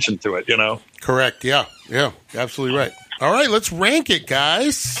attention to it, Correct. Yeah, absolutely right. All right, let's rank it,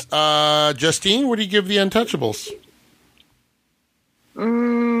 guys. Justine, what do you give the Untouchables?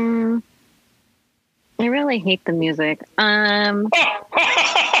 I really hate the music. Ba-ba-bum.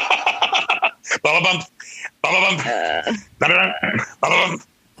 Ba-ba-bum. Ba-ba-bum.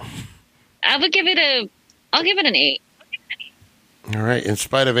 I'll give it an 8. All right. In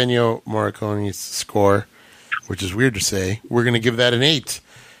spite of Ennio Morricone's score, which is weird to say, we're going to give that an 8.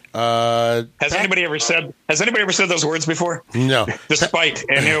 Has anybody ever said those words before? No. Despite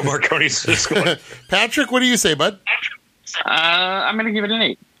Ennio Morricone's score. Patrick, what do you say, bud? I'm going to give it an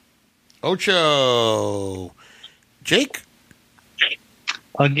 8. Ocho. Jake?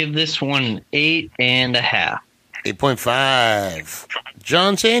 I'll give this one 8.5. 8.5.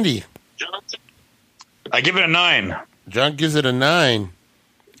 John Sandy? I give it a 9. John gives it a 9.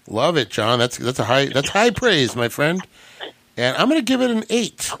 Love it, John. That's high praise, my friend. And I'm going to give it an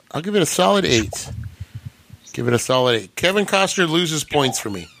 8. I'll give it a solid 8. Give it a solid 8. Kevin Costner loses points for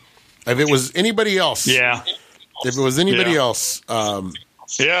me. If it was anybody else. Yeah. If it was anybody else.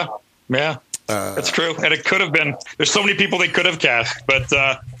 Yeah. That's true. And it could have been. There's so many people they could have cast, but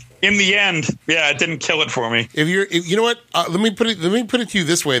in the end, it didn't kill it for me. You know what? Let me put it to you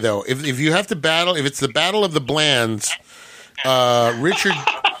this way, though. If you have to battle, if it's the battle of the blands,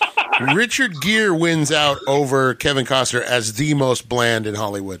 Richard Gere wins out over Kevin Costner as the most bland in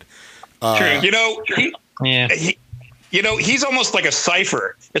Hollywood. True. He's almost like a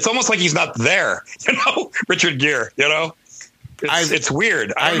cipher. It's almost like he's not there. Richard Gere. It's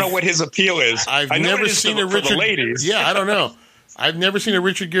weird. I don't know what his appeal is. I've never seen a Richard. Ladies. Yeah, I don't know. I've never seen a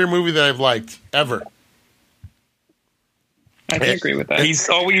Richard Gere movie that I've liked ever. I can agree with that. He's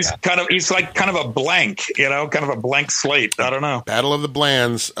always kind of a blank, kind of a blank slate. I don't know. Battle of the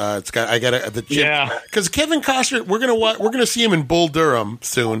Blands. Yeah. Because Kevin Costner, we're gonna see him in Bull Durham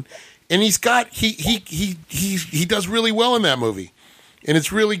soon, and he does really well in that movie, and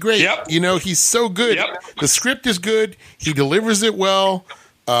it's really great. Yep. He's so good. Yep. The script is good. He delivers it well.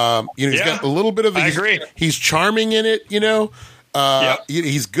 He's got a little bit of. I agree. He's charming in it. Yep.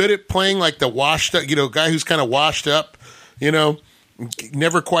 He's good at playing like the washed up, guy who's kind of washed up.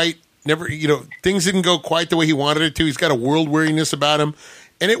 Never, things didn't go quite the way he wanted it to. He's got a world weariness about him,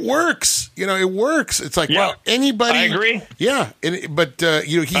 and it works. It works. It's like, wow, anybody. I agree. Yeah,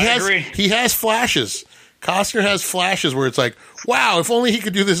 he has flashes. Costner has flashes where it's like, wow, if only he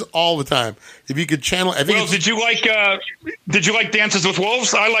could do this all the time. If he could channel. Did you like Dances with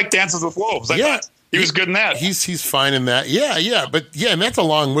Wolves? I like Dances with Wolves. I thought he was good in that. He's fine in that. Yeah, and that's a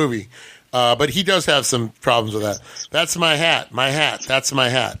long movie. But he does have some problems with that. That's my hat. That's my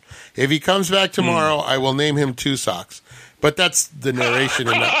hat. If he comes back tomorrow, I will name him Two Socks. But that's the narration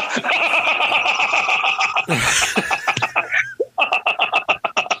in that.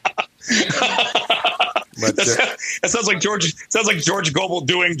 But, that sounds like George. Sounds like George Gobel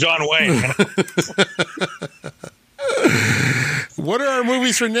doing John Wayne. What are our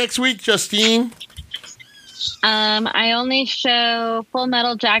movies for next week, Justine? I only show Full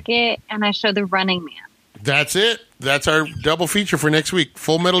Metal Jacket and I show The Running Man. That's it. That's our double feature for next week.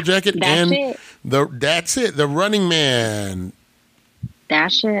 Full Metal Jacket The Running Man.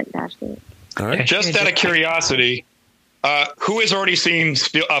 Dash it. All right. Just out of curiosity, who has already seen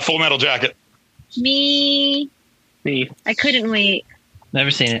Full Metal Jacket? Me. I couldn't wait. Never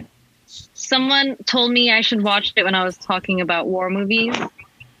seen it. Someone told me I should watch it when I was talking about war movies.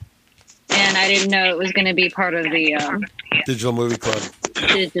 And I didn't know it was going to be part of the Digital Movie Club.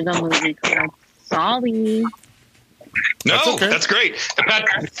 Sorry. No, that's great.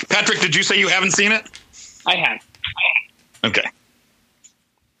 Patrick, did you say you haven't seen it? I have. Okay.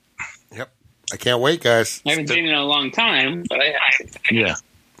 Yep. I can't wait, guys. I haven't seen it in a long time, but I have. Yeah.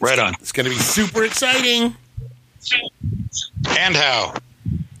 Right on. It's going to be super exciting. And how?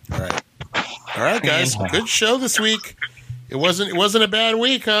 All right, guys. Good show this week. It wasn't a bad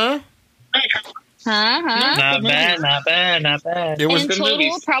week, huh? Not bad. It was in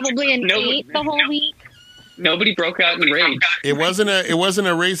total, probably an 8 the whole week. Nobody broke out in rage. It wasn't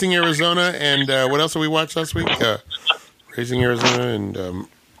a Raising Arizona, and what else did we watch last week? Raising Arizona, and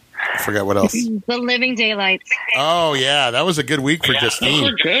I forgot what else. The Living Daylights. Oh yeah, that was a good week for Justine.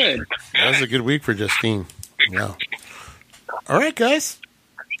 Those were good. That was a good week for Justine. Yeah. All right, guys.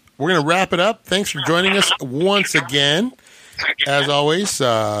 We're gonna wrap it up. Thanks for joining us once again. As always,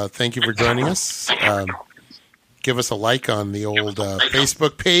 thank you for joining us. Give us a like on the old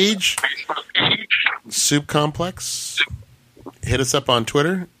Facebook page, Soup Complex. Hit us up on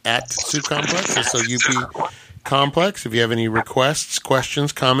Twitter at Soup Complex, SOUP Complex. If you have any requests,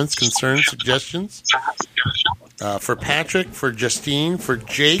 questions, comments, concerns, suggestions. For Patrick, for Justine, for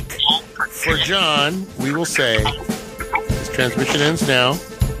Jake, for John, we will say this transmission ends now.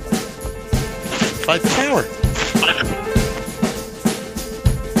 Fight the power.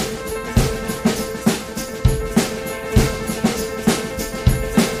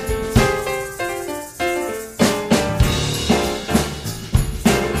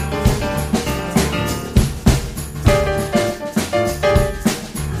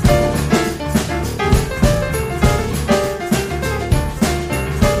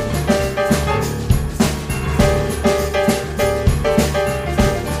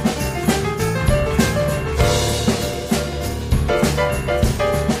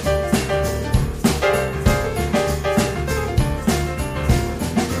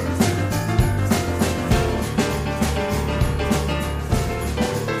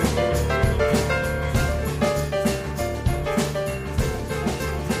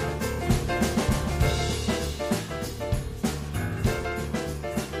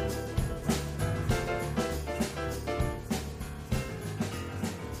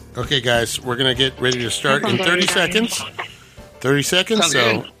 Okay, guys, we're going to get ready to start in 30 seconds. 30 seconds, Sounds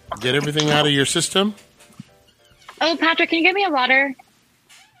so good. get everything out of your system. Oh, Patrick, can you get me a water?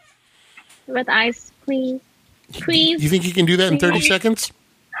 With ice, please. Please. You think you can do that in 30 seconds?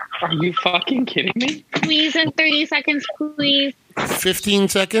 Are you fucking kidding me? Please, in 30 seconds, please. 15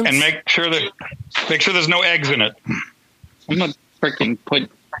 seconds? And make sure there's no eggs in it. I'm gonna freaking put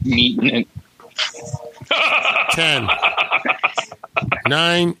meat in it. 10,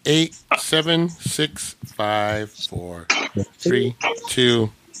 9, 8, 7, 6, 5, 4, 3,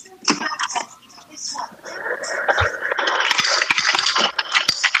 2.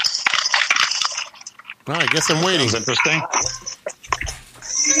 Well, I guess I'm waiting. Sounds interesting.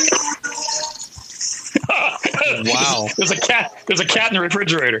 Wow. There's a cat in the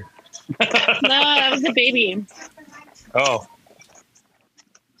refrigerator. No, that was a baby. Oh.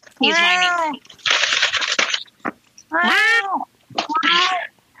 He's whining.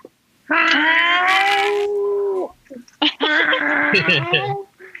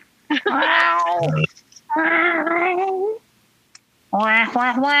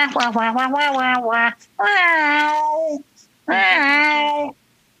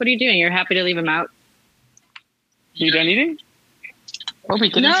 What are you doing? You're happy to leave him out? You done eating? Oh, we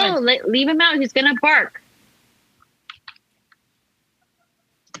didn't No, leave him out. He's gonna bark.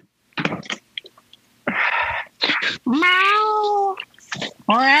 Meow.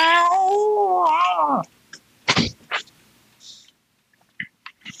 Meow.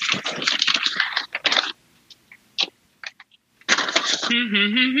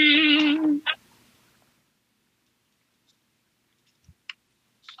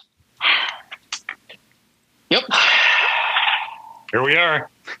 Yep. Here we are.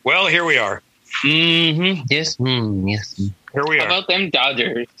 Well, here we are. Mm-hmm. Yes. Yes. Here we How are. about them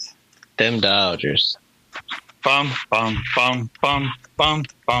Dodgers? Them Dodgers. Bum, bum, bum, bum, bum,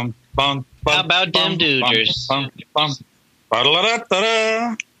 bum, bum. How about them Dodgers? Bum, bum,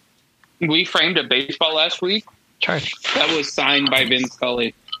 ba-da-da-da-da. We framed a baseball last week Charge. that was signed by Vin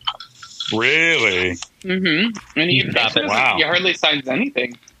Scully. Really? Mm-hmm. And he Stop it. Wow. He hardly signs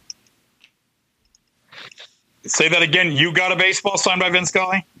anything. Say that again. You got a baseball signed by Vince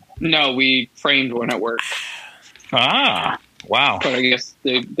Scully? No, we framed one at work. Ah, wow. But I guess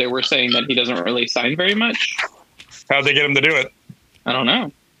they were saying that he doesn't really sign very much. How'd they get him to do it? I don't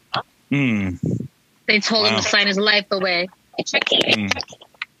know. Hmm. They told him Wow. to sign his life away. Hmm.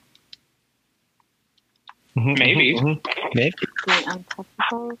 Maybe. Maybe. The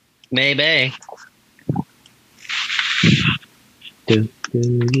Untouchables. Maybe. Do, do,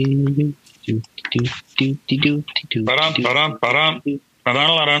 do, do, do, do, do, do, Ba-dum, do, ba-dum, ba-dum.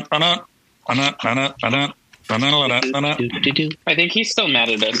 Ba-dum, ba-dum, ba-dum, ba-dum, ba-dum, ba-dum, ba-dum. do, do, do, I think he's still mad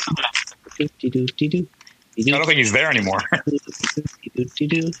at us. do, do, do, do, do. I don't think he's there anymore.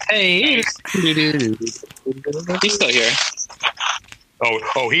 Hey. He's still here.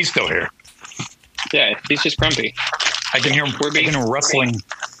 Oh, he's still here. Yeah, he's just grumpy. I can hear him. I can hear him rustling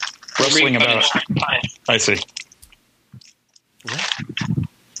about. I see.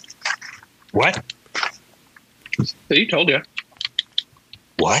 What? So he told you.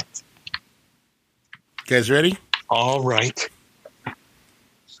 What? You guys ready? All right.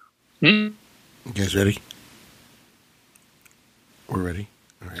 Hmm? You guys ready? We're ready.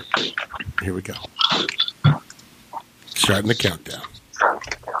 All right. Here we go. Starting the countdown.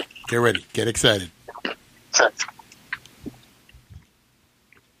 Get ready. Get excited.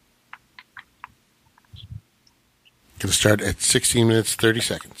 Gonna start at 16 minutes, 30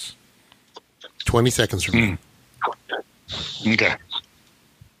 seconds. 20 seconds from now. Okay.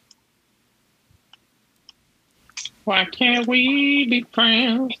 Why can't we be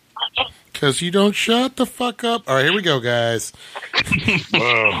friends? Because you don't shut the fuck up. All right, here we go, guys.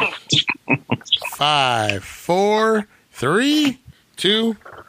 Whoa. 5, 4, 3, 2,